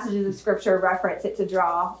other passages of Scripture reference it to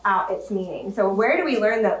draw out its meaning. So where do we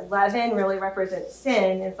learn that leaven really represents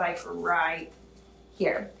sin? It's like right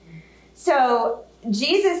here. So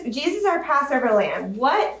Jesus, our Passover lamb,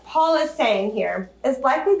 what Paul is saying here is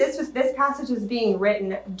likely this passage was being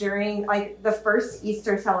written during like the first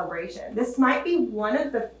Easter celebration. This might be one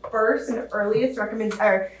of the first and earliest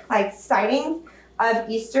sightings of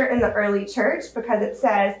Easter in the early church, because it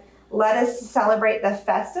says, let us celebrate the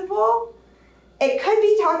festival. It could be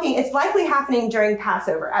it's likely happening during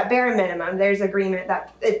Passover. At bare minimum, there's agreement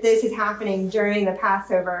that this is happening during the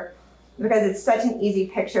Passover, because it's such an easy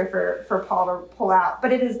picture for Paul to pull out.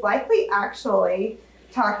 But it is likely actually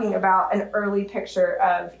talking about an early picture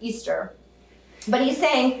of Easter. But he's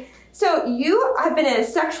saying, so you have been in a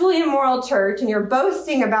sexually immoral church and you're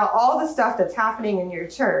boasting about all the stuff that's happening in your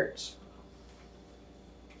church.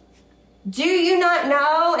 Do you not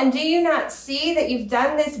know and do you not see that you've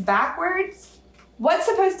done this backwards? What's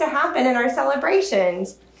supposed to happen in our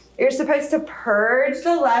celebrations? You're supposed to purge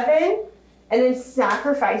the leaven and then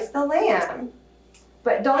sacrifice the lamb.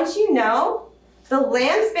 But don't you know, the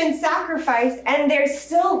lamb's been sacrificed and there's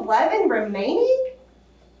still leaven remaining?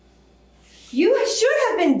 You should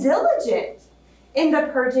have been diligent in the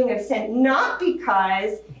purging of sin, not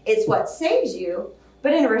because it's what saves you,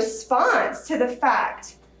 but in response to the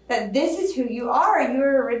fact that this is who you are.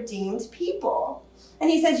 You're a redeemed people. And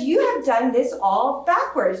he says, you have done this all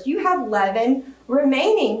backwards. You have leaven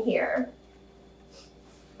remaining here.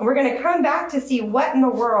 And we're going to come back to see what in the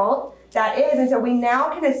world that is. And so we now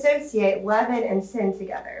can associate leaven and sin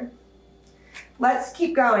together. Let's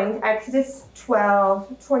keep going. Exodus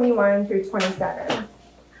 12, 21 through 27.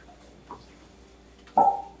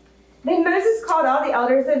 Then Moses called all the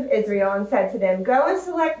elders of Israel and said to them, go and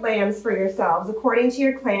select lambs for yourselves according to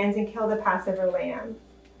your clans and kill the Passover lamb.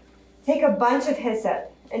 Take a bunch of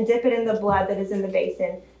hyssop and dip it in the blood that is in the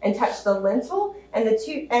basin, and touch the lintel and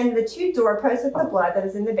the two doorposts with the blood that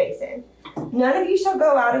is in the basin. None of you shall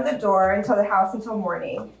go out of the door until the house until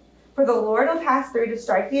morning. For the Lord will pass through to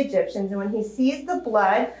strike the Egyptians, and when he sees the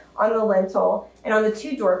blood on the lintel and on the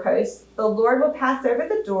two doorposts, the Lord will pass over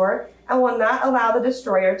the door and will not allow the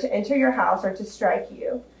destroyer to enter your house or to strike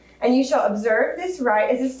you. And you shall observe this rite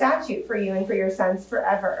as a statute for you and for your sons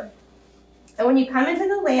forever. And when you come into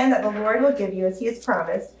the land that the Lord will give you as he has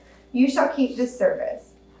promised, you shall keep this service.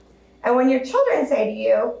 And when your children say to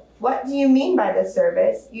you, what do you mean by this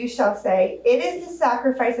service? You shall say, it is the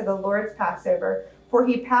sacrifice of the Lord's Passover, for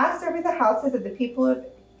he passed over the houses of the people of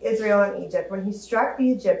Israel in Egypt when he struck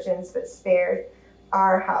the Egyptians but spared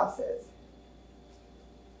our houses.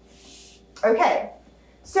 Okay,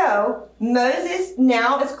 so Moses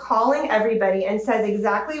now is calling everybody and says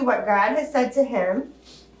exactly what God has said to him.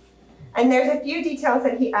 And there's a few details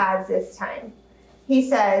that he adds this time. He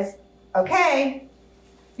says, okay,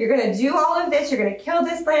 you're going to do all of this. You're going to kill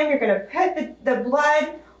this lamb. You're going to put the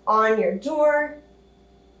blood on your door.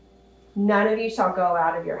 None of you shall go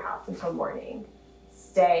out of your house until morning.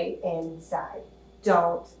 Stay inside.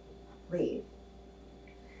 Don't leave.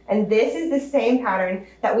 And this is the same pattern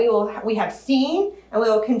that we have seen and we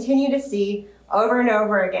will continue to see over and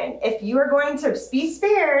over again. If you are going to be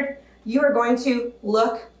spared, you are going to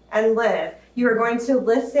look and live. You are going to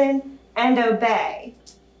listen and obey.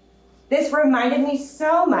 This reminded me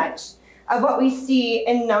so much of what we see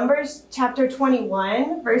in Numbers chapter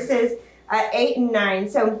 21, verses 8 and 9.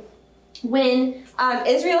 So when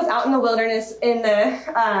Israel's out in the wilderness and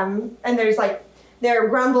there's they're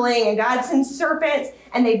grumbling and God sends serpents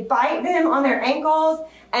and they bite them on their ankles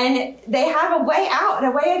and they have a way out and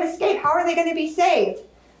a way of escape. How are they going to be saved?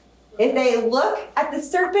 If they look at the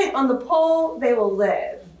serpent on the pole, they will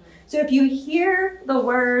live. So if you hear the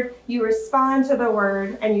word, you respond to the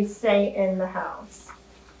word and you stay in the house.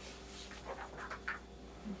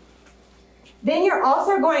 Then you're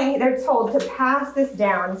also they're told to pass this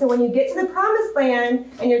down. So when you get to the promised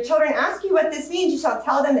land and your children ask you what this means, you shall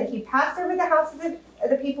tell them that he passed over the houses of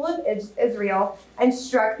the people of Israel and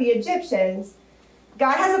struck the Egyptians.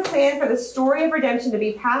 God has a plan for the story of redemption to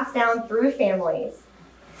be passed down through families.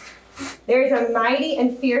 There is a mighty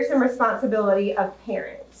and fearsome responsibility of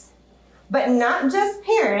parents. But not just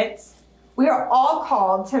parents, We are all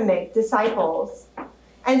called to make disciples.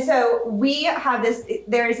 And so we have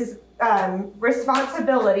there is this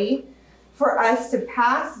responsibility for us to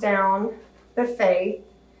pass down the faith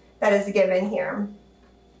that is given here.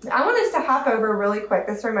 I want us to hop over really quick.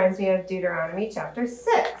 This reminds me of Deuteronomy chapter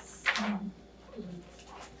 6.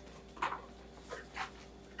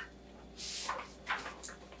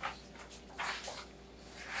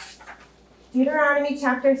 Deuteronomy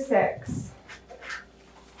chapter 6.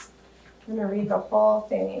 I'm going to read the whole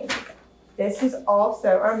thing. This is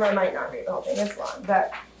also, or I might not read the whole thing, it's long,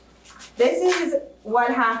 but this is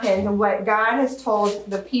what happened and what God has told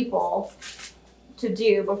the people to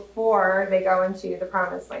do before they go into the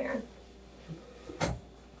promised land.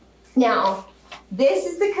 Now, this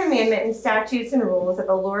is the commandment and statutes and rules that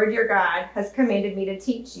the Lord your God has commanded me to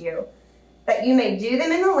teach you, that you may do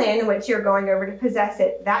them in the land in which you're going over to possess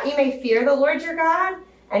it, that you may fear the Lord your God,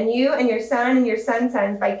 and you and your son and your son's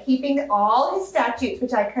sons, by keeping all his statutes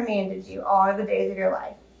which I commanded you all of the days of your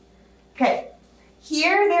life. Okay.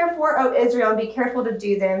 Hear therefore, O Israel, and be careful to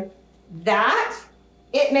do them, that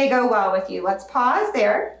it may go well with you. Let's pause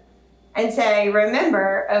there and say,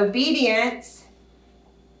 remember, obedience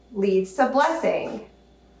leads to blessing.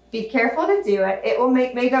 Be careful to do it. It will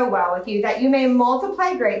may go well with you, that you may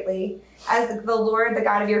multiply greatly, as the Lord, the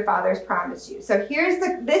God of your fathers, promised you. So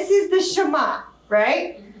this is the Shema,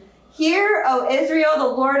 right? Hear, O Israel, the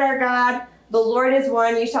Lord our God, the Lord is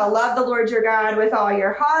one. You shall love the Lord your God with all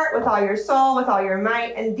your heart, with all your soul, with all your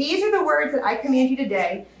might. And these are the words that I command you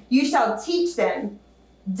today. You shall teach them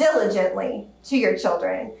diligently to your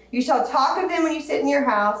children. You shall talk of them when you sit in your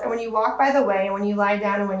house, and when you walk by the way, and when you lie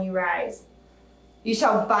down, and when you rise. You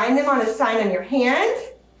shall bind them on a sign on your hand,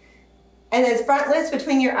 and as frontlets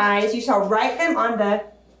between your eyes. You shall write them on the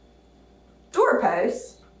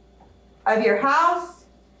doorposts of your house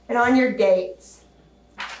and on your gates.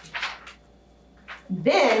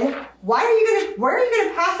 Then, where are you going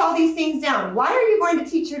to pass all these things down? Why are you going to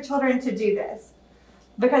teach your children to do this?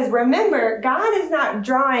 Because remember, God is not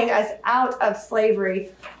drawing us out of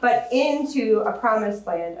slavery, but into a promised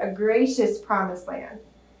land, a gracious promised land.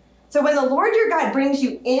 So when the Lord your God brings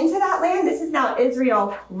you into that land, this is now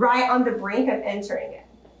Israel right on the brink of entering it.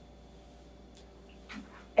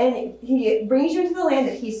 And he brings you into the land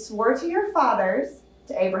that he swore to your fathers,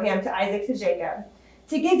 to Abraham, to Isaac, to Jacob,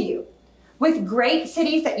 to give you, with great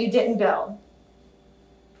cities that you didn't build,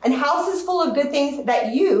 and houses full of good things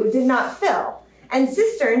that you did not fill, and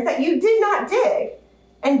cisterns that you did not dig,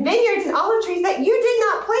 and vineyards and olive trees that you did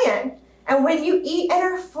not plant. And when you eat and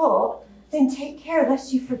are full, then take care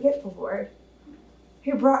lest you forget the Lord,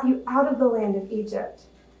 who brought you out of the land of Egypt,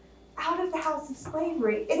 out of the house of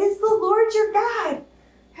slavery. It is the Lord your God,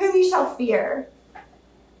 whom you shall fear.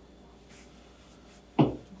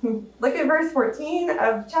 Look at verse 14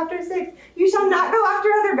 of chapter 6. You shall not go after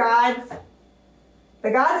other gods, the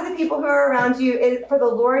gods of the people who are around you, for the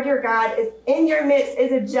Lord your God is in your midst,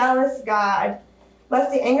 is a jealous God,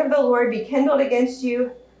 lest the anger of the Lord be kindled against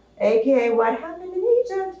you, aka what happened in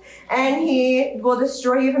Egypt, and he will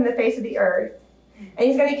destroy you from the face of the earth. And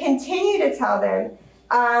he's going to continue to tell them,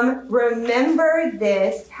 remember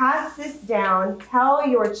this, pass this down, tell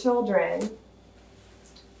your children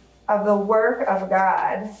of the work of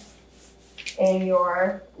God in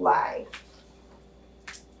your life.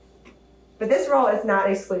 But this role is not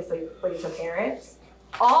exclusively to parents.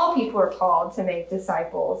 All people are called to make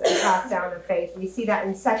disciples and pass down the faith. We see that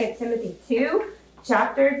in 2 Timothy 2,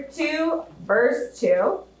 chapter 2, verse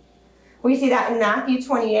 2. We see that in Matthew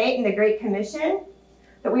 28 in the Great Commission,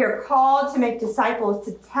 that we are called to make disciples,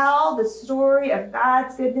 to tell the story of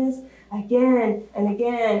God's goodness again and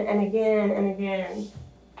again and again and again.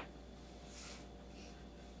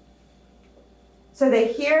 So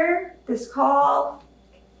they hear this call,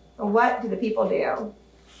 and what do the people do?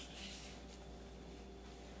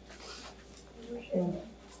 And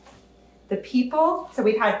the people, so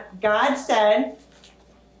we've had God said,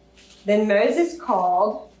 then Moses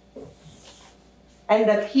called, and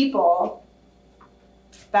the people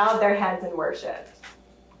bowed their heads and worshiped.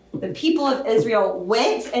 The people of Israel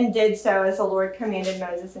went and did so as the Lord commanded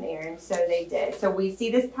Moses and Aaron, so they did. So we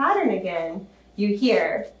see this pattern again. You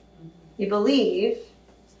hear, you believe,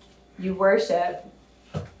 you worship,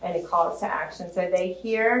 and it calls to action. So they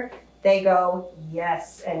hear, they go,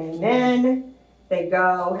 yes and amen. They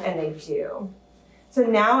go and they do. So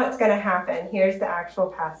now it's going to happen. Here's the actual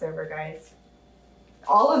Passover, guys.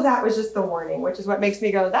 All of that was just the warning, which is what makes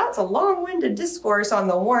me go, that's a long-winded discourse on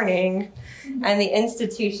the warning and the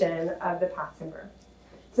institution of the Passover.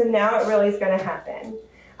 So now it really is going to happen.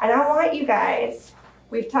 And I want you guys,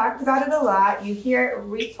 we've talked about it a lot. You hear it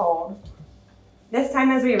retold. this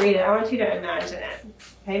time as we read it, I want you to imagine it,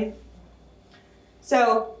 okay?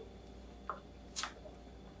 So,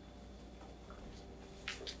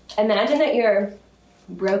 imagine that you're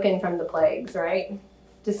broken from the plagues, right?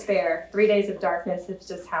 Despair. 3 days of darkness has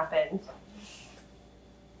just happened.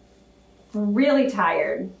 Really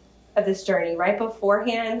tired of this journey. Right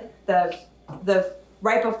beforehand,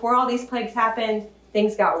 right before all these plagues happened,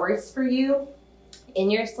 things got worse for you.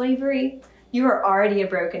 In your slavery, you are already a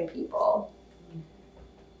broken people.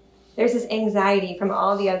 There's this anxiety from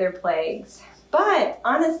all the other plagues. But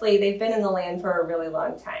honestly, they've been in the land for a really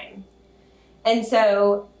long time. And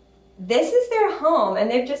so this is their home, and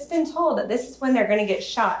they've just been told that this is when they're going to get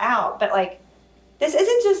shot out. But this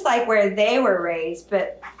isn't just where they were raised,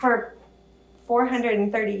 but for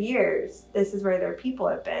 430 years, this is where their people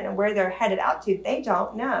have been, and where they're headed out to, they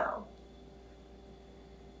don't know.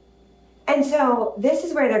 And so this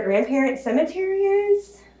is where their grandparents' cemetery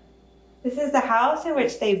is. This is the house in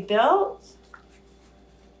which they built.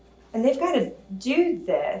 And they've got to do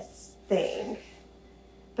this thing.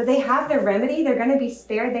 But they have the remedy. They're going to be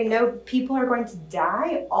spared. They know people are going to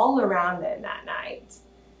die all around them that night.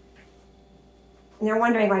 And they're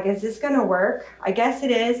wondering, is this going to work? I guess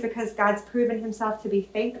it is, because God's proven himself to be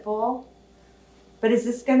faithful. But is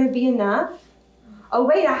this going to be enough? Oh,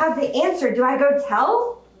 wait, I have the answer. Do I go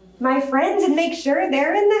tell my friends and make sure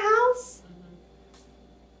they're in the house?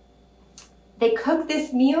 They cook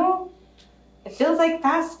this meal. It feels like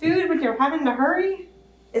fast food when you're having to hurry.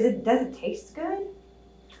 Does it taste good?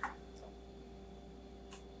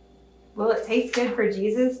 Will it taste good for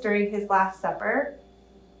Jesus during his Last Supper?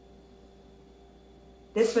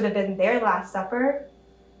 This would have been their Last Supper,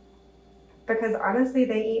 because honestly,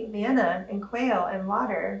 they eat manna and quail and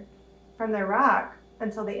water from the rock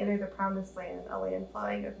until they enter the promised land, a land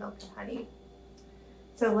flowing with milk and honey.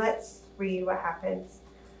 So let's read what happens.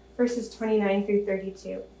 Verses 29 through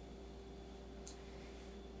 32.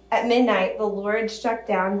 At midnight, the Lord struck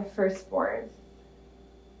down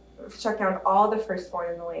all the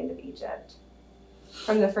firstborn in the land of Egypt.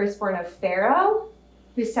 From the firstborn of Pharaoh,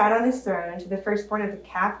 who sat on his throne, to the firstborn of the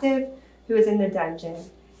captive who was in the dungeon,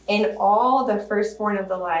 and all the firstborn of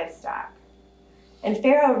the livestock. And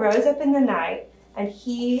Pharaoh rose up in the night, and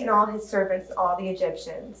he and all his servants, all the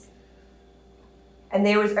Egyptians. And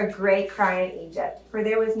there was a great cry in Egypt, for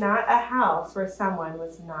there was not a house where someone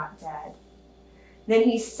was not dead. Then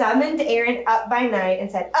he summoned Aaron up by night and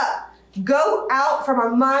said, "Up, go out from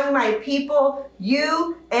among my people,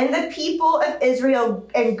 you and the people of Israel,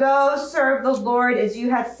 and go serve the Lord as you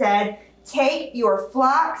have said. Take your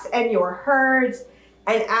flocks and your herds,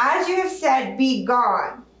 and as you have said, be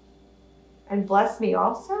gone. And bless me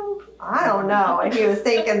also?" I don't know what he was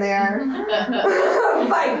thinking there.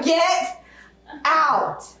 But get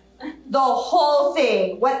out. The whole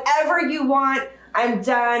thing. Whatever you want, I'm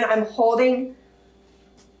done. I'm holding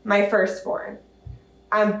my firstborn.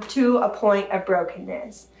 I'm to a point of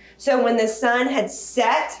brokenness. So when the sun had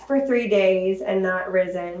set for 3 days and not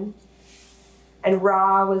risen, and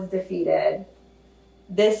Ra was defeated,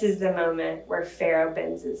 this is the moment where Pharaoh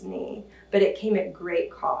bends his knee. But it came at great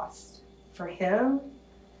cost for him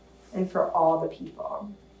and for all the people.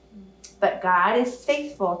 But God is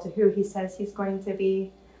faithful to who he says he's going to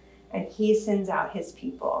be, and he sends out his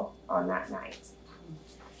people on that night.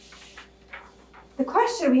 The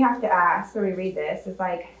question we have to ask when we read this is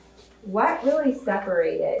what really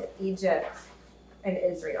separated Egypt and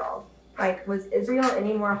Israel? Was Israel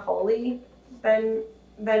any more holy than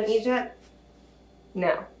Egypt?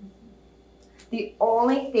 No. The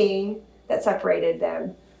only thing that separated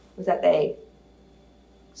them was that they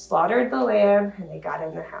slaughtered the lamb and they got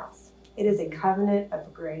in the house. It is a covenant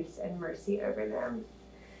of grace and mercy over them.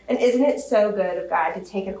 And isn't it so good of God to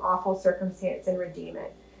take an awful circumstance and redeem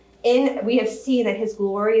it? We have seen that his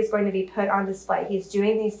glory is going to be put on display. He's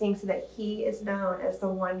doing these things so that he is known as the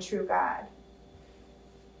one true God.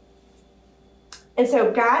 And so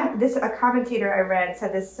a commentator I read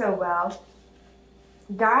said this so well.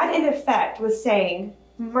 God, in effect, was saying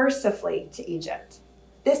mercifully to Egypt.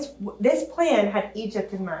 This plan had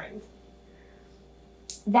Egypt in mind.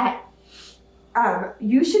 That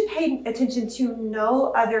you should pay attention to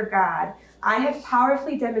no other God. I have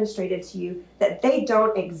powerfully demonstrated to you that they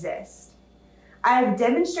don't exist. I have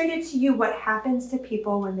demonstrated to you what happens to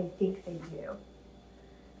people when they think they do.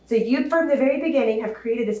 So you, from the very beginning, have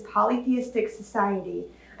created this polytheistic society,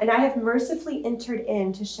 and I have mercifully entered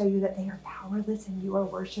in to show you that they are powerless and you are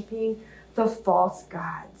worshiping the false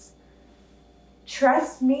gods.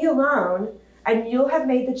 Trust me alone, and you'll have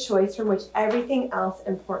made the choice from which everything else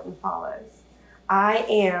important follows. I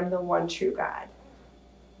am the one true God.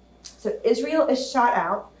 So Israel is shot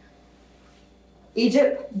out.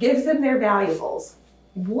 Egypt gives them their valuables.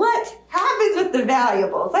 What happens with the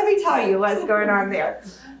valuables? Let me tell you what's going on there.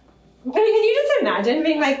 Can you just imagine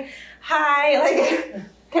being like, hi, like,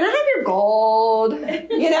 can I have your gold? How did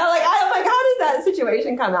that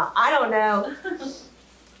situation come out? I don't know.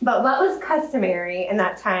 But what was customary in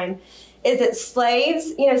that time is that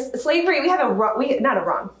slaves, slavery, we have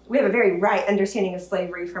a very right understanding of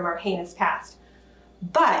slavery from our heinous past.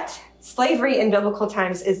 But slavery in biblical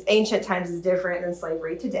times ancient times is different than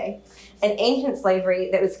slavery today. And ancient slavery,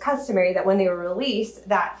 that was customary that when they were released,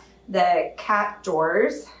 that the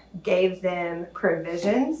captors gave them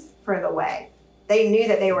provisions for the way. They knew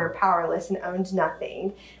that they were powerless and owned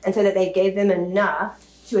nothing, and so that they gave them enough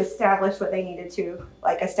to establish what they needed to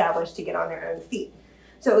establish to get on their own feet.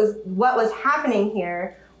 So what was happening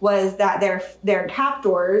here was that their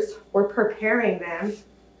captors were preparing them,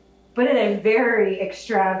 but in a very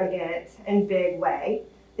extravagant and big way.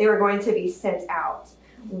 They were going to be sent out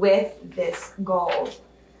with this gold.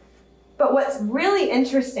 But what's really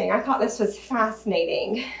interesting, I thought this was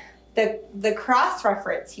fascinating, the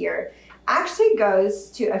cross-reference here actually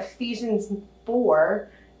goes to Ephesians 4,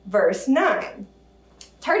 verse 9.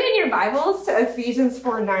 Turn in your Bibles to Ephesians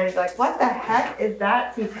 4:9. It's like, what the heck is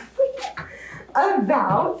that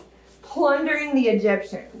about plundering the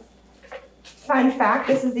Egyptians? Fun fact,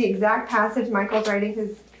 this is the exact passage Michael's writing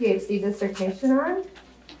his PhD dissertation on.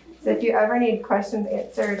 So if you ever need questions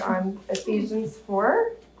answered on Ephesians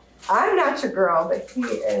 4, I'm not your girl, but he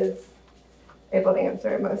is able to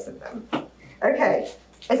answer most of them. Okay,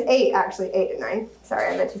 it's 8 and 9.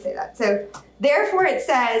 Sorry, I meant to say that. So, therefore it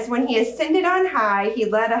says, when he ascended on high, he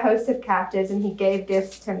led a host of captives and he gave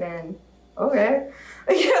gifts to men. Okay.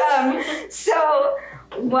 So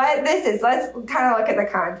what this is, let's kind of look at the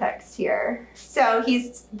context here. So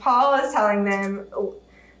Paul is telling them,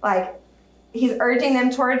 he's urging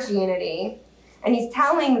them towards unity, and he's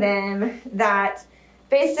telling them that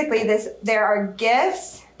basically there are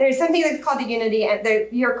gifts. There's something that's called the unity, and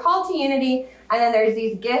you're called to unity, and then there's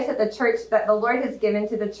these gifts that the Lord has given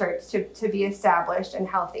to the church to be established and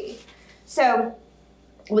healthy. So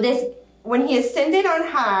when he ascended on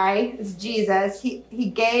high, as Jesus,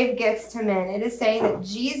 he gave gifts to men. It is saying that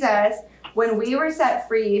Jesus, when we were set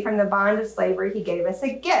free from the bond of slavery, he gave us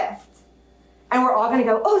a gift. And we're all going to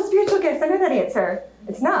go, oh, spiritual gifts, I know that answer.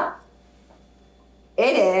 It's not.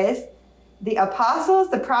 It is the apostles,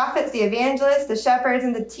 the prophets, the evangelists, the shepherds,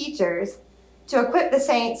 and the teachers to equip the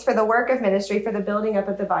saints for the work of ministry for the building up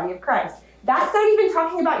of the body of Christ. That's not even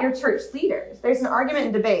talking about your church leaders. There's an argument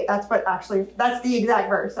and debate. That's the exact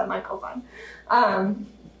verse that Michael's on.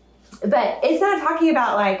 But it's not talking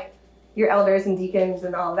about your elders and deacons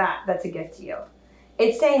and all that. That's a gift to you.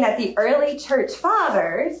 It's saying that the early church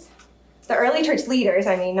fathers, the early church leaders,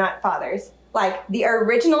 not fathers, the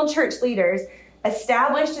original church leaders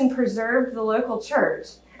established and preserved the local church,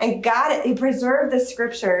 and it preserved the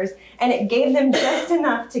scriptures, and it gave them just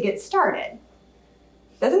enough to get started.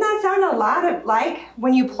 Doesn't that sound a lot like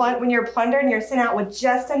when you're plundered and you're sent out with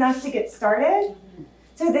just enough to get started?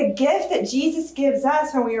 So the gift that Jesus gives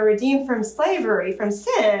us when we are redeemed from slavery, from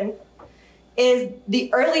sin, is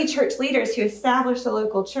the early church leaders who established the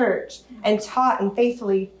local church and taught and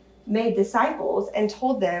faithfully made disciples and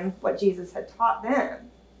told them what Jesus had taught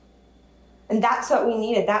them. And that's what we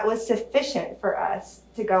needed. That was sufficient for us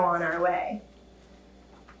to go on our way.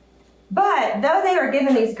 But though they were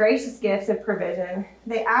given these gracious gifts of provision,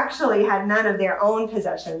 they actually had none of their own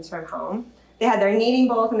possessions from home. They had their kneading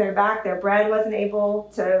bowls in their back. Their bread wasn't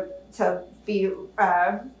able to be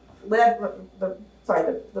the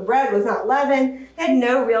bread was not leavened. They had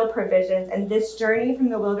no real provisions, and this journey from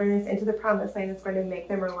the wilderness into the promised land is going to make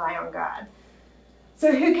them rely on God.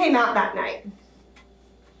 So who came out that night?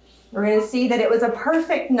 We're going to see that it was a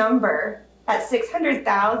perfect number. At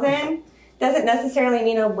 600,000 doesn't necessarily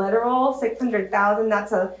mean a literal 600,000.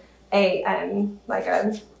 That's a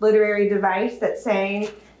literary device that's saying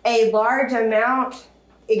a large amount,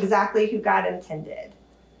 exactly who God intended.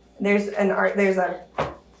 There's a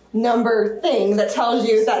number thing that tells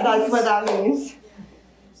you that that's what that means.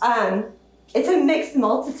 It's a mixed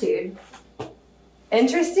multitude.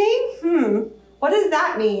 Interesting? What does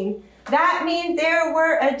that mean? That means there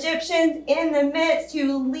were Egyptians in the midst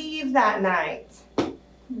who leave that night.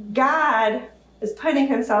 God is putting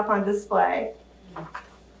himself on display.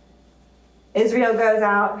 Israel goes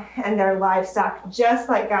out and their livestock, just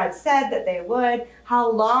like God said that they would.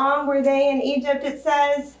 How long were they in Egypt, it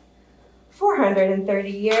says? 430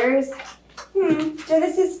 years.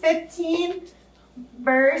 Genesis 15,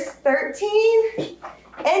 verse 13.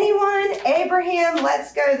 Anyone? Abraham?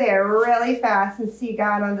 Let's go there really fast and see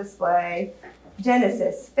God on display.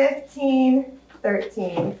 Genesis 15,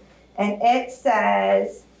 13. And it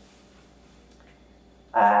says,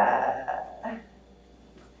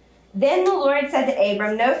 then the Lord said to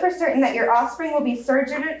Abram, know for certain that your offspring will be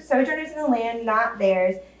sojourners in the land not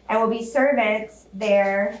theirs, and will be servants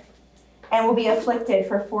there, and will be afflicted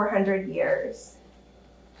for 400 years.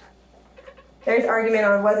 There's argument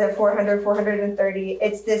on was it 400, 430.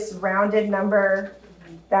 It's this rounded number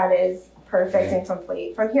that is perfect and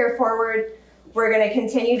complete. From here forward, we're going to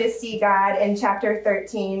continue to see God in chapter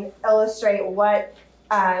 13 illustrate what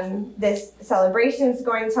this celebration is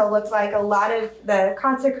going to look like. A lot of the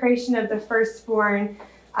consecration of the firstborn.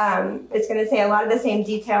 It's going to say a lot of the same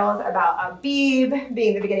details about Abib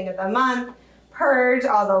being the beginning of the month, purge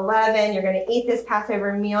all the leaven. You're going to eat this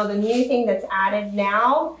Passover meal. The new thing that's added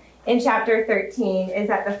now in chapter 13 is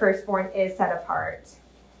that the firstborn is set apart.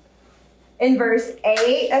 In verse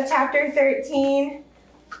 8 of chapter 13,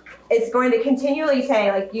 it's going to continually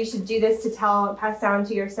say, like, you should do this to pass down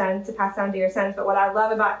to your sons, But what I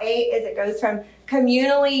love about 8 is it goes from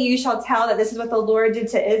communally, you shall tell that this is what the Lord did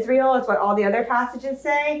to Israel. It's what all the other passages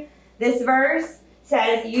say. This verse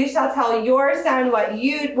says, you shall tell your son what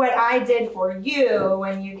I did for you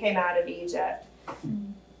when you came out of Egypt.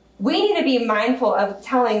 We need to be mindful of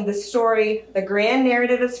telling the story, the grand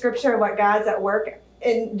narrative of Scripture, what God's at work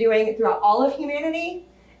in doing throughout all of humanity.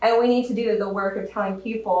 And we need to do the work of telling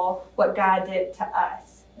people what God did to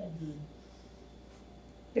us. Mm-hmm.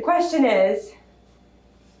 The question is,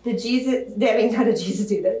 how did Jesus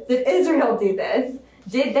do this? Did Israel do this?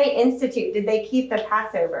 Did they keep the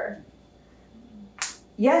Passover?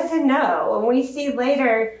 Yes and no. And we see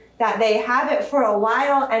later that they have it for a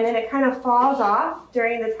while and then it kind of falls off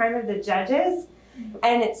during the time of the judges.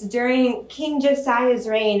 And it's during King Josiah's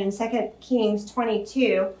reign in 2 Kings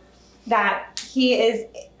 22 that he is,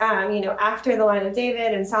 after the line of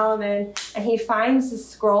David and Solomon, and he finds the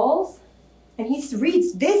scrolls and he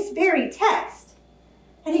reads this very text.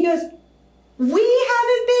 And he goes, we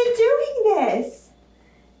haven't been doing this.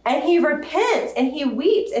 And he repents and he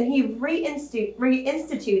weeps and he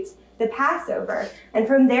reinstitutes the Passover. And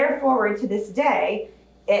from there forward to this day,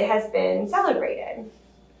 it has been celebrated.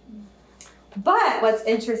 But what's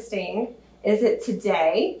interesting is that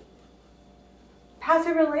today,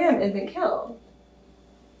 Passover lamb isn't killed.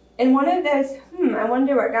 And one of those, I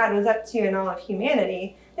wonder what God was up to in all of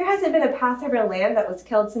humanity, there hasn't been a Passover lamb that was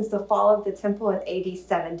killed since the fall of the temple in AD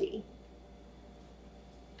 70.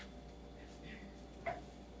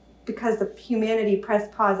 Because the humanity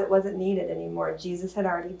pressed pause, it wasn't needed anymore. Jesus had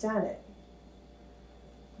already done it.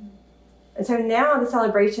 And so now the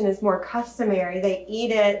celebration is more customary. They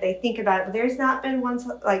eat it, they think about it, but there's not been one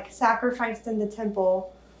sacrificed in the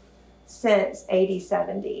temple since AD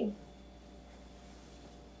 70.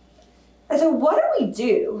 And so what do we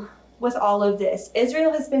do with all of this?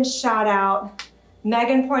 Israel has been shot out.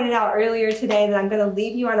 Megan pointed out earlier today that I'm going to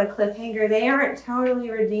leave you on a cliffhanger. They aren't totally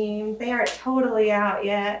redeemed. They aren't totally out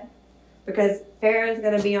yet because Pharaoh's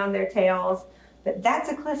going to be on their tails. But that's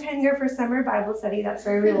a cliffhanger for summer Bible study. That's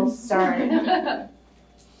where we will start.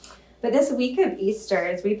 But this week of Easter,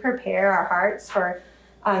 as we prepare our hearts for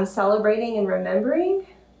celebrating and remembering,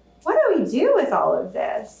 what do we do with all of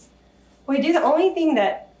this? We do the only thing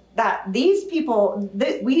that these people,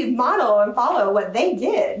 that we model and follow what they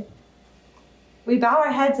did. We bow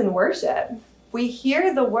our heads and worship. We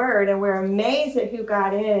hear the word and we're amazed at who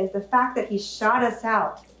God is, the fact that he shot us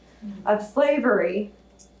out of slavery.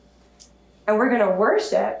 And we're going to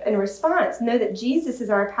worship in response, know that Jesus is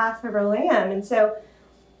our Passover lamb. And so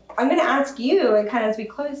I'm going to ask you, and kind of as we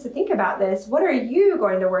close to think about this, what are you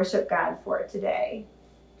going to worship God for today?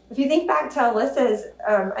 If you think back to Alyssa's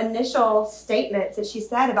initial statements that she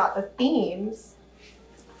said about the themes,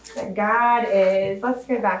 that God is, let's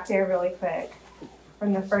go back there really quick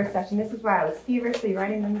from the first session. This is why I was feverishly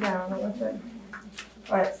writing them down, Alyssa.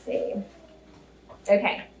 Let's see.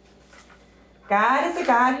 Okay. God is a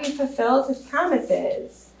God who fulfills his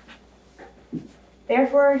promises.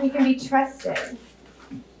 Therefore, he can be trusted.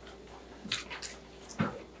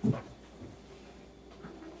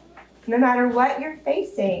 No matter what you're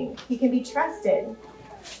facing, he can be trusted.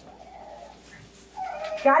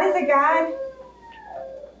 God is a God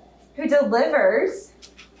who delivers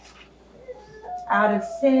out of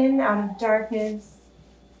sin, out of darkness,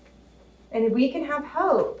 and we can have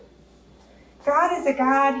hope. God is a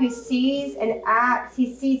God who sees and acts.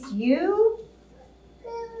 He sees you.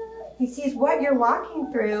 He sees what you're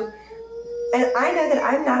walking through. And I know that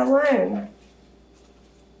I'm not alone.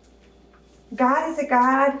 God is a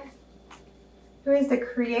God who is the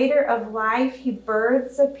creator of life. He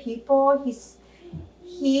births a people.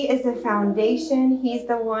 He is the foundation. He's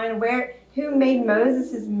the one who made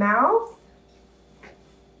Moses' mouth.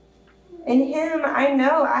 In him, I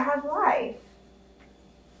know I have life.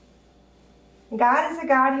 God is a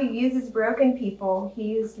God who uses broken people. He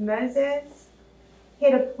used Moses. He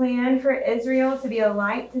had a plan for Israel to be a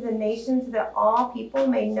light to the nations so that all people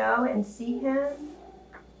may know and see him.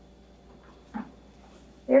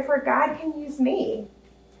 Therefore, God can use me.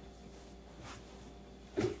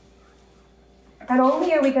 Not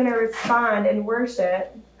only are we going to respond in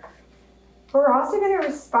worship, but we're also going to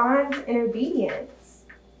respond in obedience.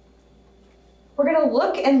 We're going to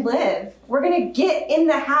look and live. We're going to get in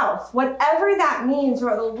the house. Whatever that means,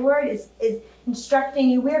 what the Lord is instructing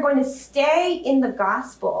you, we are going to stay in the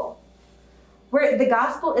gospel. Where the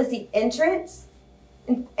gospel is the entrance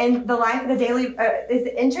and the life of the daily, is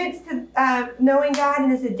the entrance to knowing God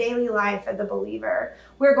and is the daily life of the believer.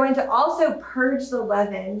 We're going to also purge the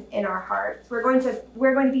leaven in our hearts. We're going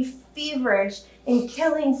to be feverish in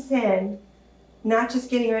killing sin, not just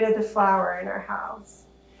getting rid of the flour in our house.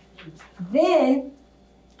 Then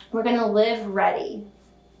we're going to live ready.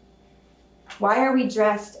 Why are we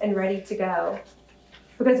dressed and ready to go?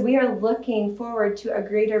 Because we are looking forward to a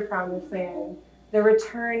greater promised land, the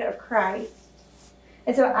return of Christ.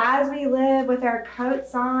 And so as we live with our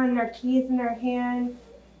coats on and our keys in our hand,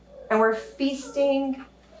 and we're feasting,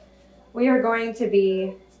 we are going to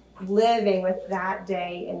be living with that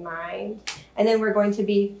day in mind. And then we're going to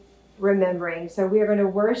be remembering. So we are going to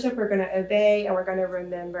worship, we're going to obey, and we're going to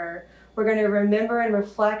remember. We're going to remember and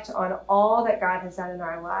reflect on all that God has done in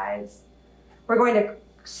our lives. We're going to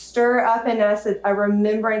stir up in us a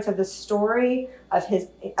remembrance of the story of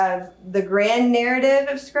the grand narrative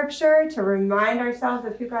of Scripture, to remind ourselves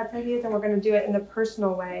of who God said he is, and we're going to do it in a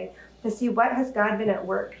personal way to see what has God been at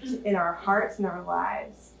work in our hearts and our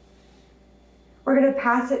lives. We're going to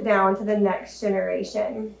pass it down to the next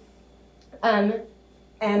generation.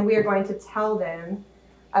 And we are going to tell them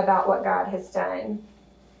about what God has done.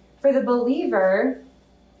 For the believer,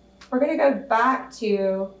 we're going to go back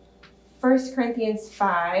to 1 Corinthians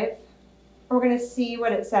 5. We're going to see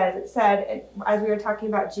what it says. It said, as we were talking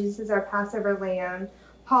about Jesus as our Passover lamb,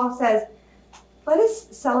 Paul says, let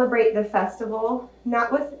us celebrate the festival,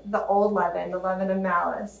 not with the old leaven, the leaven of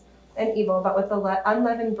malice and evil, but with the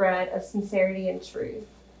unleavened bread of sincerity and truth.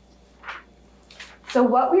 So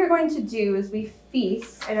what we are going to do is we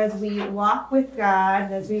feast, and as we walk with God,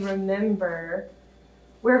 and as we remember,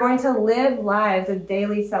 we're going to live lives of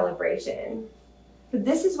daily celebration. But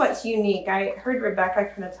this is what's unique. I heard Rebecca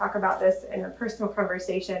kind of talk about this in a personal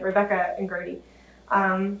conversation, Rebecca and Grady,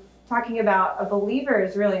 talking about a believer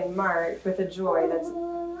is really marked with a joy that's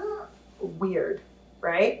weird,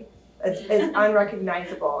 right? It's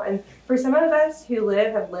unrecognizable. And for some of us who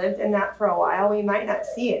have lived in that for a while, we might not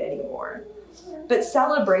see it anymore. But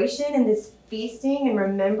celebration and this feasting and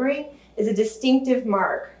remembering is a distinctive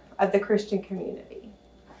mark of the Christian community.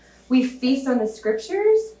 We feast on the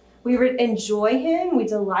Scriptures. We enjoy him. We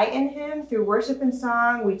delight in him through worship and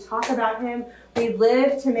song. We talk about him. We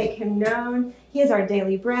live to make him known. He is our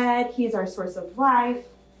daily bread. He is our source of life.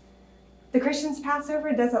 The Christian's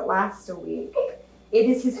Passover doesn't last a week. It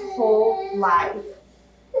is his whole life.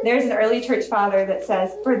 There's an early church father that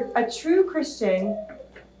says, for a true Christian,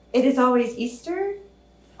 it is always Easter,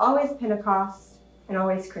 always Pentecost, and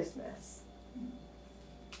always Christmas.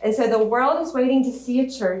 And so the world is waiting to see a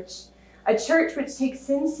church which takes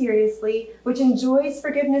sin seriously, which enjoys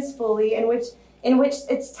forgiveness fully, and in which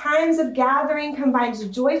its times of gathering combines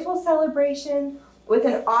joyful celebration with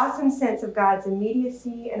an awesome sense of God's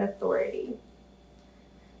immediacy and authority.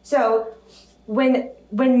 So when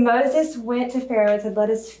Moses went to Pharaoh and said, let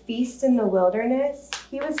us feast in the wilderness,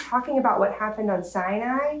 he was talking about what happened on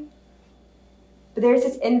Sinai. But there's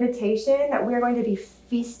this invitation that we're going to be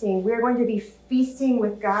feasting. We're going to be feasting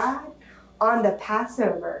with God on the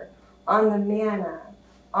Passover, on the manna,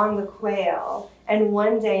 on the quail, and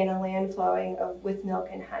one day in a land flowing with milk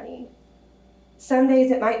and honey. Some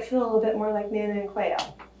days it might feel a little bit more like manna and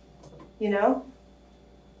quail, you know?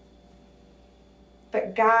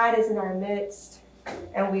 But God is in our midst,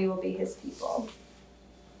 and we will be his people.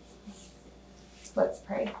 Let's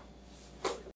pray.